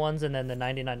rot ones and then the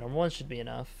 99 normal ones should be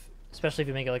enough, especially if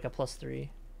you make it like a +3.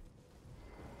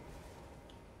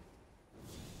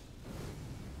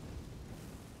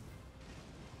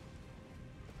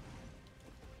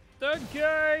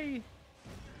 Okay.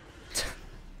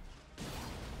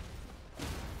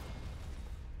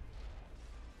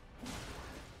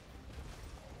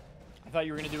 I thought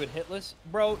you were gonna do it hitless,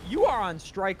 bro. You are on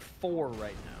strike 4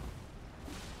 right now.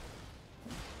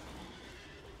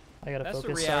 I gotta That's the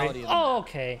focus. reality Sorry. of the Oh,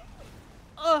 okay.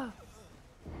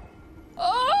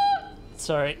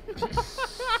 Sorry.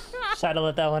 Just had to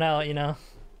let that one out, you know.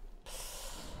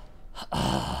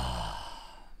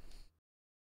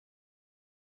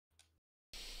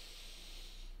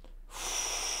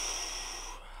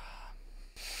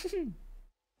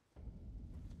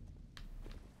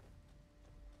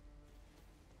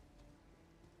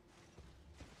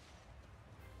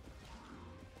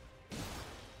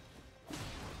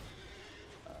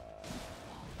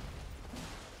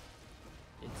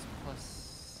 It's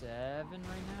 +7 right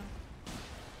now.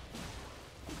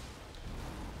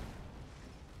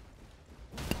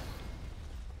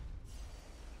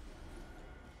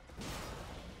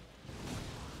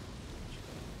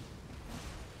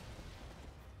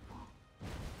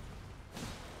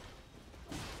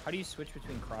 How do you switch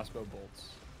between crossbow bolts?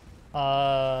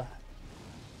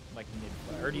 Like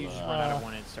mid-play? Or do you just run out of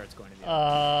one and it starts going to the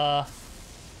other?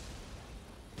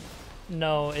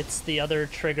 No, it's the other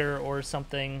trigger or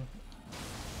something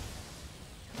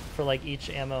for like each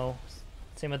ammo.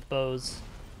 Same with bows.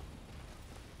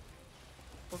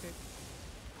 Okay.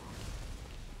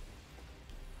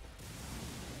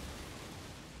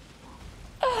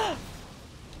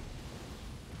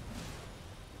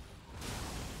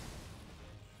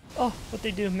 Oh, what they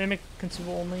do? Mimic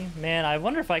consumable only? Man, I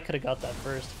wonder if I could have got that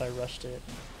first if I rushed it.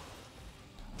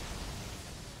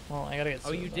 Well, I gotta get.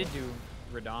 Oh, you though. did do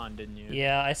Radon, didn't you?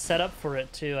 Yeah, I set up for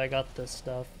it too. I got this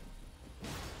stuff.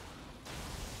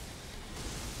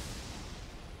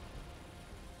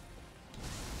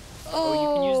 Oh,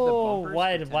 you can use the bumpers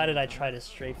why for did I 10. try to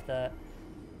strafe that?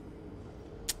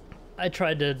 I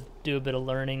tried to do a bit of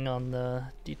learning on the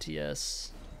DTS.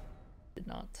 Did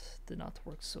not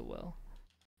work so well.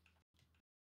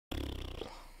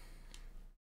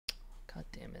 God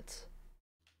damn it.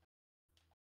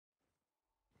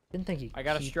 Didn't think he I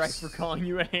got a strike keeps- for calling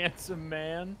you a handsome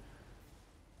man.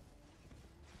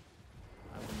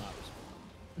 I will not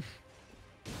respond.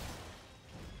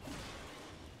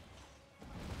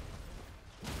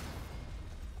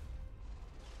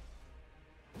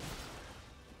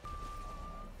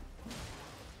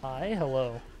 Hi,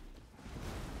 hello.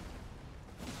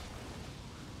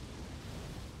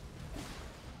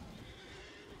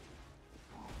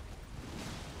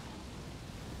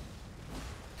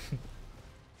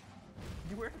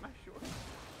 You wearing my shorts?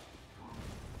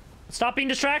 Stop being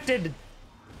distracted!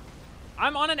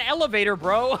 I'm on an elevator,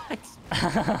 bro.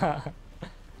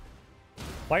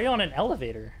 Why are you on an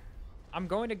elevator? I'm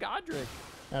going to Godric.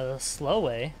 The slow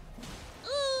way.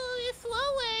 Ooh, it's slow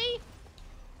way.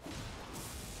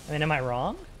 I mean, am I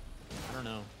wrong? I don't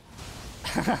know.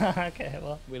 Okay,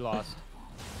 well. We lost.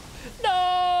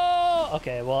 No!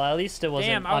 Okay, well, at least it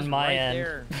wasn't Damn, I was on my right end.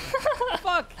 there.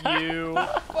 Fuck you.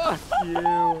 Fuck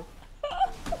you.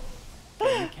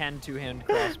 Yeah, you can two-hand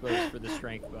crossbows for the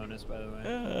strength bonus, by the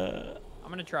way. I'm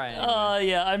gonna try it anyway.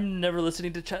 Yeah, I'm never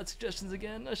listening to chat suggestions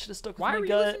again. I should have stuck with Why my are you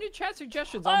gut. listening to chat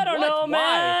suggestions? I on don't what? know, Why?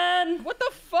 man! What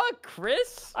the fuck,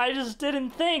 Chris? I just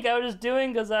didn't think. I was just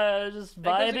doing because I was just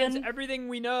That goes vibing. against everything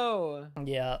we know.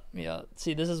 Yeah.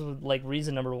 See, this is like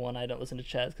reason number one I don't listen to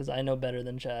chat because I know better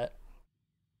than chat.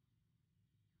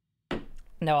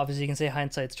 Now, obviously, you can say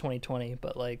hindsight's 20/20,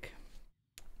 but like,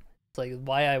 it's like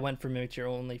why I went for mimic tier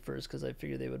only first because I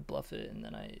figured they would bluff it, and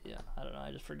then I don't know,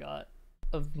 I just forgot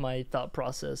of my thought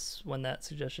process when that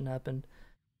suggestion happened.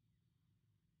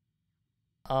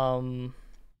 Yeah,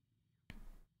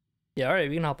 all right,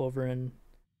 we can hop over and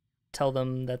tell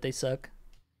them that they suck.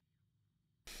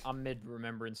 I'm mid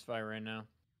remembrance fight right now.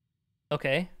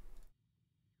 Okay.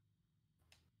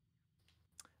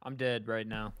 I'm dead right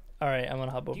now. All right, I'm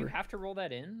gonna hop Do you over. have to roll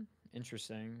that in?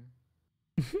 Interesting.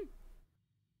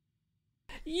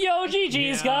 Yo, GG's,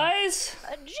 Yeah. guys!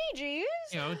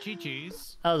 GG's. Yo,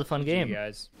 GG's. That was a fun GG, game.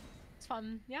 guys. It's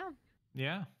fun. Yeah.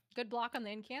 Yeah. Good block on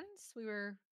the incans. We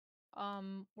were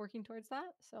working towards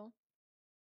that, so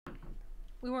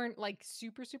we weren't like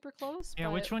super close. Yeah,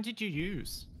 but, which one did you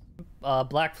use?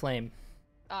 Black Flame.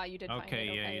 You did find Okay,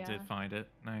 it. yeah, Okay, you did find it.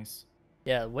 Nice.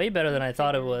 Yeah, way better than I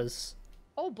thought it Figured. was.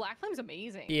 Oh, Black Flame's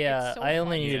amazing. Yeah, It's so I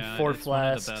only fun. needed Yeah, 4 it's one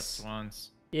of the flasks. best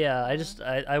ones. Yeah,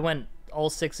 I went all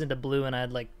 6 into blue and I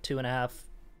had like 2.5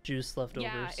 juice left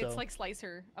Yeah, over. So it's like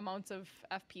slicer amounts of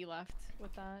FP left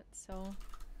with that. So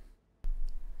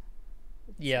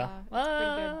yeah, it's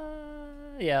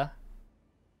pretty good. yeah,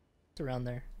 it's around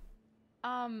there.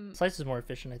 Um, Slice is more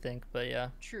efficient, I think, but yeah.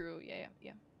 True. Yeah.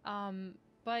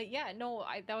 But yeah, no,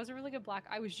 that was a really good block.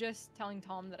 I was just telling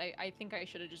Tom that I think I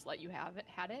should have just let you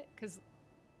had it, because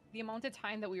the amount of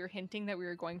time that we were hinting that we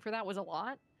were going for that was a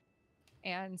lot,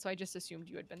 and so I just assumed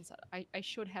you had been set up. I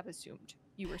should have assumed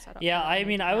you were set up. Yeah, for that, I and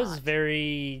mean, did I was not.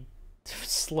 very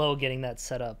slow getting that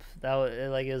set up. That was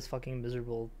like it was fucking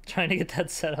miserable trying to get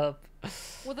that set up.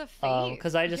 Well, the phase,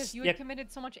 'cause I because just- you yeah. had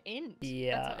committed so much int.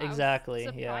 Yeah, That's what- exactly, I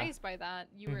was yeah. surprised by that.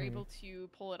 You were Mhm. able to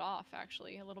pull it off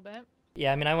actually a little bit.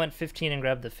 Yeah, I mean, I went 15 and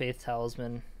grabbed the Faith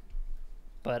Talisman,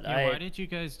 but Yeah, why did you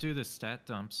guys do the stat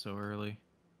dump so early?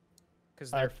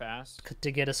 Because they're fast.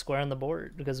 to get a square on the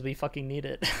board because we fucking need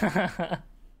it. I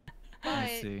But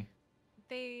see.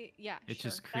 yeah. It sure,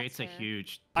 just creates a that's fair.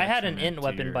 huge. I had an detriment int to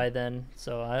weapon your- by then,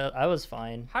 so I was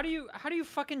fine. How do you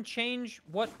fucking change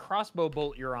what crossbow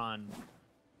bolt you're on?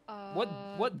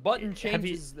 What button have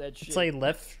you- changes that shit? It's like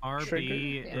left RB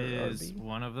trigger. or is RB.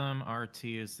 one of them.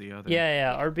 RT is the other.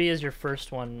 Yeah, RB is your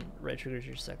first one. Right trigger is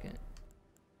your second.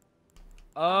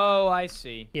 Oh, I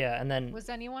see. Yeah, and then Was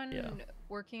anyone Yeah.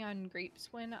 working on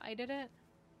grapes when I did it?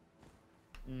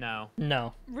 No.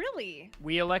 no. Really?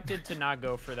 We elected to not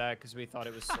go for that because we thought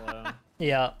it was slow.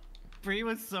 Yeah, Bree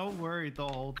was so worried the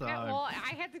whole Yeah, time. well,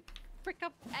 I had to frick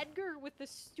up Edgar with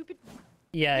this stupid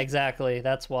yeah, exactly.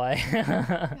 That's why.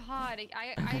 god.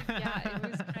 Yeah,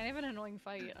 it was kind of an annoying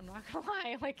fight. I'm not gonna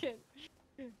lie. Like it.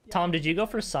 Yeah. Tom, did you go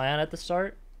for Scion at the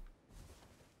start?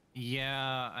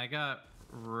 Yeah, I got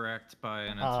wrecked by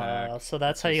an attack. So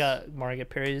that's how you got Margit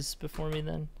parries before me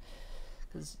then.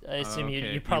 Because I assume Okay,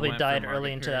 you you probably went for died market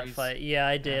early into that parries fight. Yeah,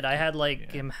 I did. I after? had like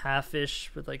Yeah. him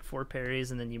half-ish with like 4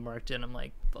 parries, and then you marked it, and I'm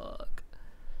like, fuck.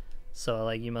 So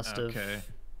like you must have, Okay.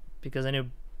 because I knew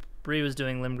Bree was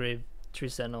doing Limgrave True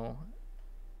Sentinel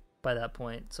by that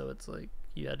point, so it's like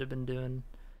you had to have been doing,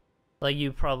 like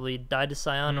you probably died to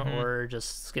Scion Mhm. or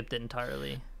just skipped it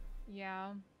entirely. Yeah.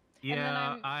 And then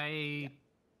Yeah, I'm-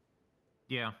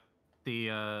 yeah,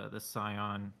 the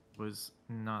Scion was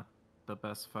not the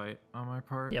best fight on my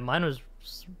part. Yeah, mine was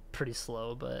pretty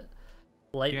slow, but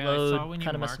light Yeah, I saw load when you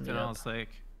kind of messed marked me it, I up. was like,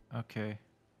 okay,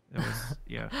 it was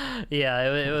yeah.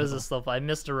 Yeah, it was a slow fight. I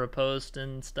missed a riposte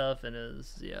and stuff, and it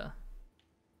was, yeah.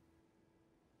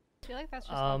 I feel like that's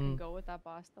just how it can go with that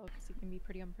boss though, because he can be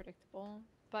pretty unpredictable.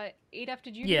 But Adef,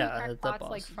 did you do Yeah, crack that bots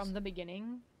boss like is- from the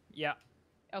beginning? Yeah.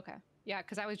 Okay. Yeah,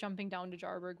 because I was jumping down to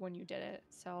Jarburg when you did it,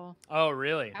 so. Oh,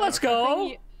 really? I Let's was go!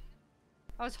 hoping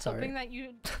I was Sorry. hoping that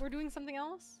you were doing something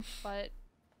else, but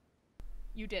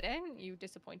you didn't. You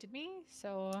disappointed me,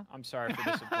 so. I'm sorry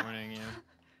for disappointing you.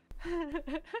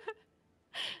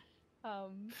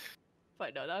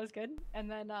 But no, that was good. And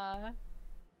then,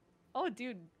 oh,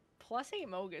 dude, +8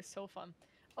 Moog is so fun.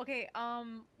 Okay,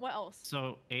 what else?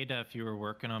 So Adef, you were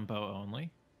working on bow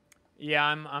only? Yeah,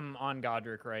 I'm on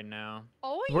Godric right now.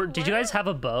 Oh, you Did you guys were? have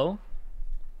a bow?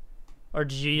 Or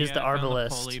did you use Yeah, the I found arbalest?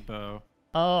 the pulley bow.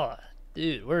 Oh,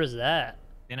 dude, where is that?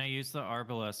 And I used the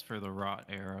arbalest for the rot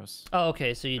arrows. Oh,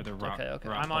 okay, so you, For the rock- okay.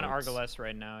 rock- I'm on bolts. Argalest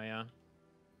right now, yeah.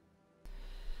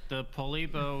 The pulley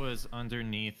bow is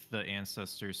underneath the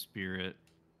ancestor spirit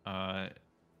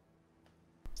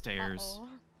stairs Uh-oh.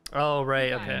 Oh,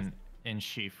 right, Okay. okay. in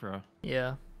Shifra.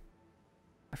 Yeah.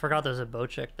 I forgot there's a bow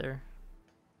check there.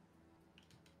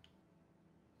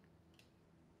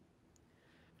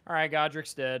 Alright,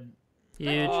 Godric's dead.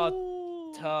 Huge.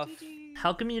 Oh, tough. GG.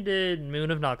 How come you did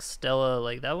Moon of Noxtella?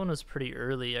 Like, that one was pretty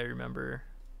early, I remember.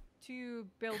 To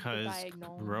build the Because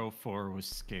diagonal. row 4 was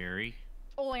scary.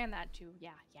 Oh, and that too.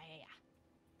 Yeah,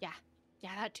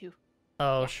 that too.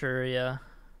 Oh, Yeah. sure, yeah.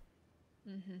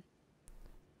 Mm-hmm.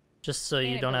 Just so And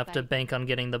you it don't goes have to back. bank on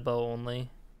getting the bow only.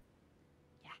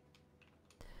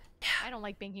 I don't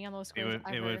like banking on those It squares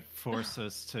would, it ever. would force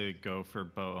us to go for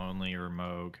bow only or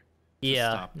Moog. To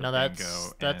Yeah, stop the no, bingo,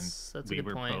 that's a we good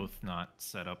were point. both not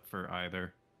set up for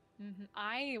either. Mm-hmm.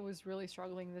 I was really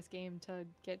struggling this game to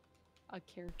get a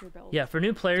character build. Yeah, for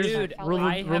new players, Dude, I rule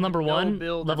I rule have number no 1,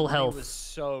 build level and Bree health, was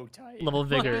so tight. level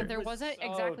Yeah, vigor. there was wasn't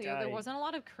so exactly. There tight. wasn't a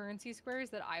lot of currency squares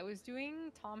that I was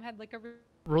doing. Tom had like a.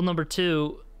 Rule number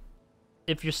 2,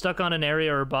 if you're stuck on an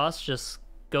area or a boss, just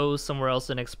go somewhere else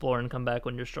and explore and come back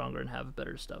when you're stronger and have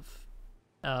better stuff.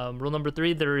 Rule number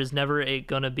 3, there is never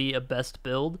gonna be a best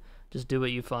build. Just do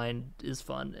what you find is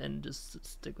fun and just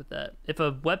stick with that. If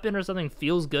a weapon or something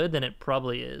feels good, then it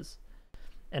probably is.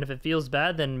 And if it feels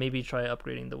bad, then maybe try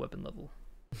upgrading the weapon level.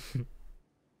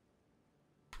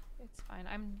 It's fine.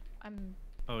 I'm.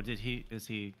 Oh, is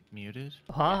he muted?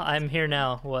 Huh? I'm here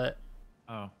now. What?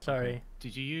 Oh, Sorry. okay.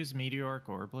 Did you use Meteoric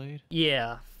Ore Blade?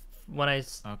 Yeah, when I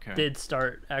Okay. did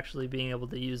start actually being able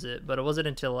to use it, but it wasn't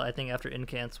until I think after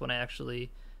Incants when I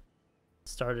actually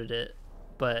started it.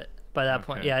 But by that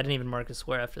point, Okay. yeah, I didn't even mark a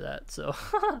square after that. So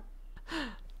yeah,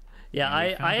 Yeah,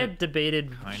 we I found had it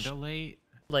debated Kinda late.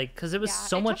 like because it was Yeah,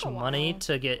 so it much took a money while.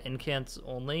 to get Incants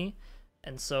only,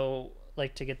 and so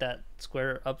like to get that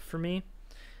square up for me.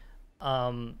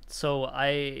 So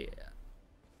I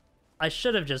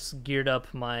should have just geared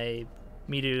up my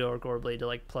Meteoric Ore Blade to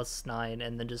like +9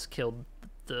 and then just killed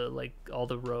the like all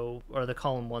the row or the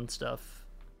column 1 stuff.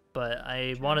 But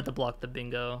I wanted to block the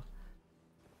bingo.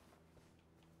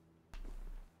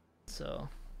 So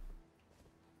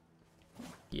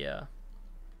yeah.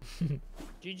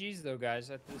 GG's though, guys.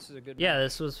 This is a good Yeah, match.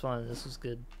 this was fun. This was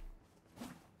good.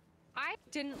 I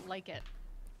didn't like it.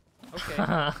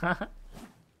 Okay.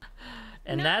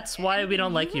 And No, that's why we and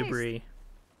don't you like you, guys- Bree.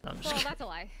 No, I'm just Well, kidding. that's a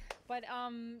lie. But so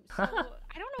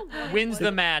I don't know what it Wins the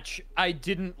was. match. I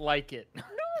didn't like it. No,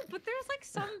 but there's like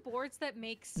some boards that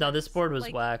make sense. No, this board was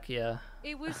like, whack, yeah.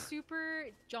 It was super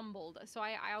jumbled. So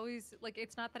I always like.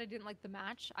 It's not that I didn't like the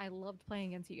match. I loved playing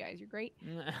against you guys. You're great.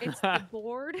 It's the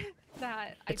board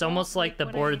that. It's almost like the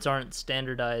when boards aren't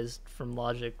standardized from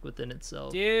logic within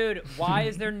itself. Dude, why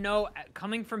is there no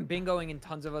coming from bingoing in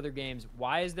tons of other games?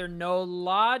 Why is there no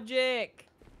logic?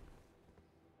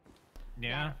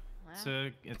 Yeah,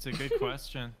 Well, it's a good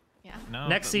question. yeah. No,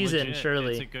 Next but season, legit,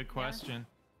 surely. It's a good question.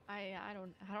 I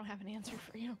don't have an answer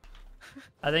for you.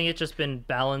 I think it's just been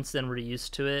balanced and we're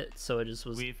used to it, so it just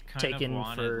was We've kind taken of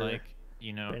wanted for like,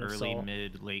 you know, grain of early, salt.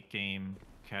 mid, late game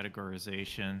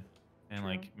categorization and True.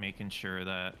 like making sure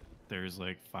that there's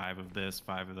like 5 of this,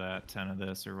 5 of that, 10 of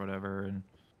this or whatever, and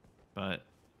but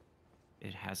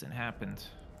it hasn't happened.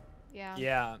 Yeah.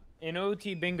 Yeah. In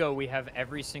OT Bingo, we have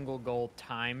every single goal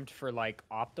timed for like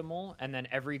optimal, and then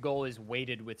every goal is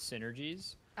weighted with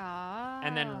synergies. Ah.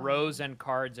 And then rows and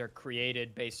cards are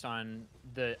created based on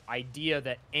the idea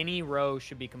that any row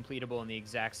should be completable in the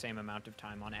exact same amount of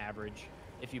time on average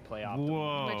if you play optimal.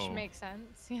 Whoa. Which makes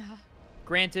sense. Yeah.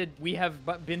 Granted, we have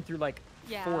been through like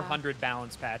Yeah. 400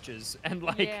 balance patches, and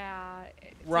like yeah.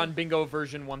 we're on Bingo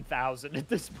version 1000 at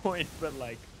this point, but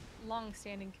like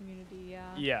long-standing community. Yeah.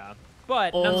 yeah.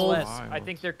 But Oh. nonetheless, I Wild.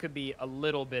 think there could be a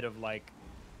little bit of like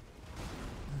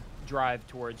drive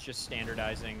towards just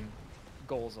standardizing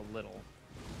goals a little.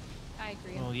 I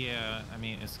agree. Well, yeah. I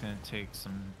mean, it's gonna take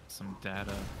some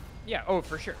data Yeah. Oh,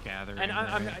 for sure. gathering. And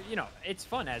I'm right? you know, it's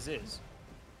fun as is.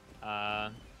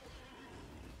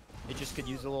 It just could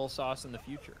use a little sauce in the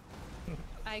future.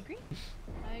 I agree.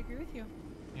 I agree with you.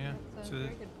 Yeah. That's a So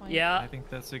very good point. Yeah, I think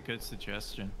that's a good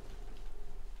suggestion.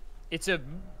 It's a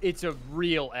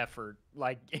real effort.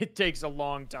 Like it takes a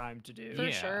long time to do. For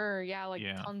Yeah. sure. Yeah. Like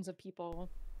Yeah. tons of people.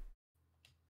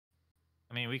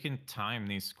 I mean, we can time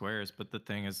these squares, but the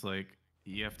thing is, like,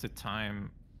 you have to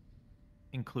time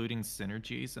including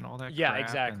synergies and all that. Yeah, crap, and,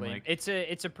 exactly. like, It's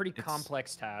a pretty it's-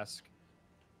 complex task.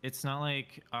 it's not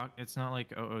like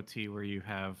OOT where you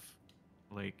have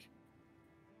like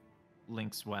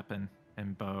Link's weapon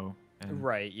and bow. And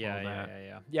Right. Yeah. all Yeah. that.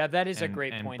 Yeah. Yeah. That is a And-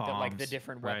 great and point. That like the bombs,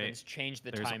 different right? weapons change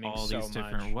the There's timing all so these much.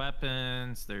 different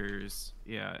weapons. There's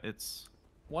it's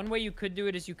One way you could do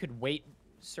it is you could weight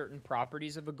certain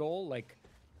properties of a goal. Like,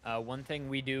 one thing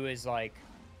we do is like,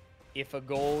 if a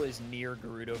goal is near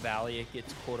Gerudo Valley, it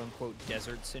gets quote unquote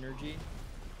desert synergy,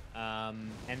 and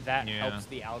that Yeah. helps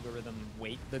the algorithm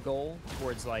weight the goal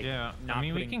towards like Yeah, I not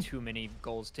mean, we putting can- too many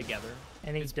goals together.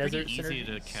 any it's desert pretty easy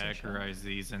to synergies, sunshine? categorize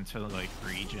these into like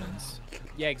regions.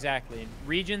 Yeah, exactly.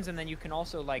 Regions, and then you can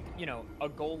also like, you know, a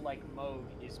goal like Moog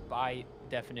is by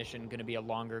definition going to be a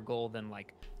longer goal than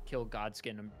like kill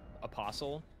Godskin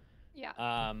Apostle. Yeah.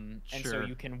 And so Sure.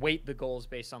 you can weight the goals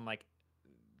based on like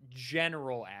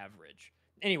general average.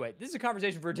 Anyway, this is a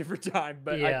conversation for a different time,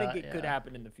 but I think Yeah, it could yeah.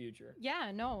 happen in the future.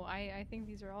 Yeah, no, I think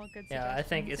these are all good Yeah, suggestions. I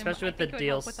think and especially I with the think it would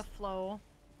help deals. with the flow.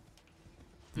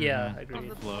 Yeah, Mhm. agreed.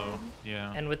 the Flow. board.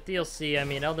 Yeah. And with DLC, I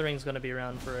mean, Elden Ring's gonna be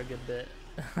around for a good bit.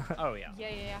 Oh yeah. Yeah,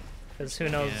 yeah, yeah. Because who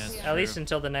knows? Yeah, that's At least true.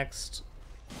 until the next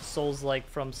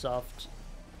Souls-like FromSoft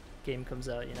game comes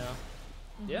out, you know.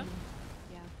 Yeah. Mhm.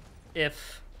 Yeah.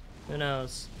 If, who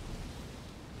knows?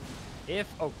 If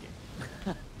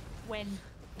okay, When?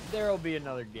 there'll be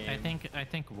another game. I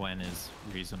think when is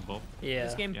reasonable. Yeah.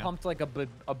 this game Yeah. pumped like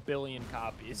a billion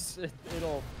copies.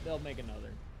 They'll make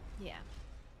another. Yeah.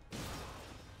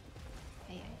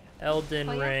 Yeah, yeah, Elden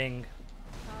Oh, yeah. Ring.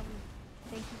 yeah.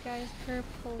 Thank you guys for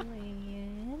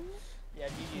playing. Yeah,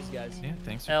 GG's guys. Yeah.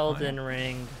 Thanks for Elden playing.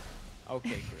 Ring.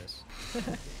 Okay, Chris.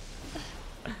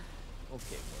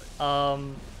 Okay,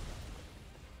 bud.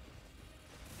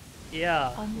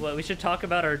 Yeah. Well, we should talk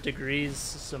about our degrees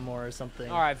some more or something.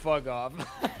 All right, fuck off.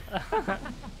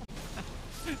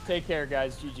 Take care,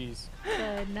 guys. GG's.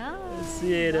 Good night. See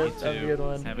you later. You Have a too. good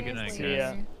one. Have a good night, See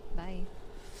ya. guys. Bye.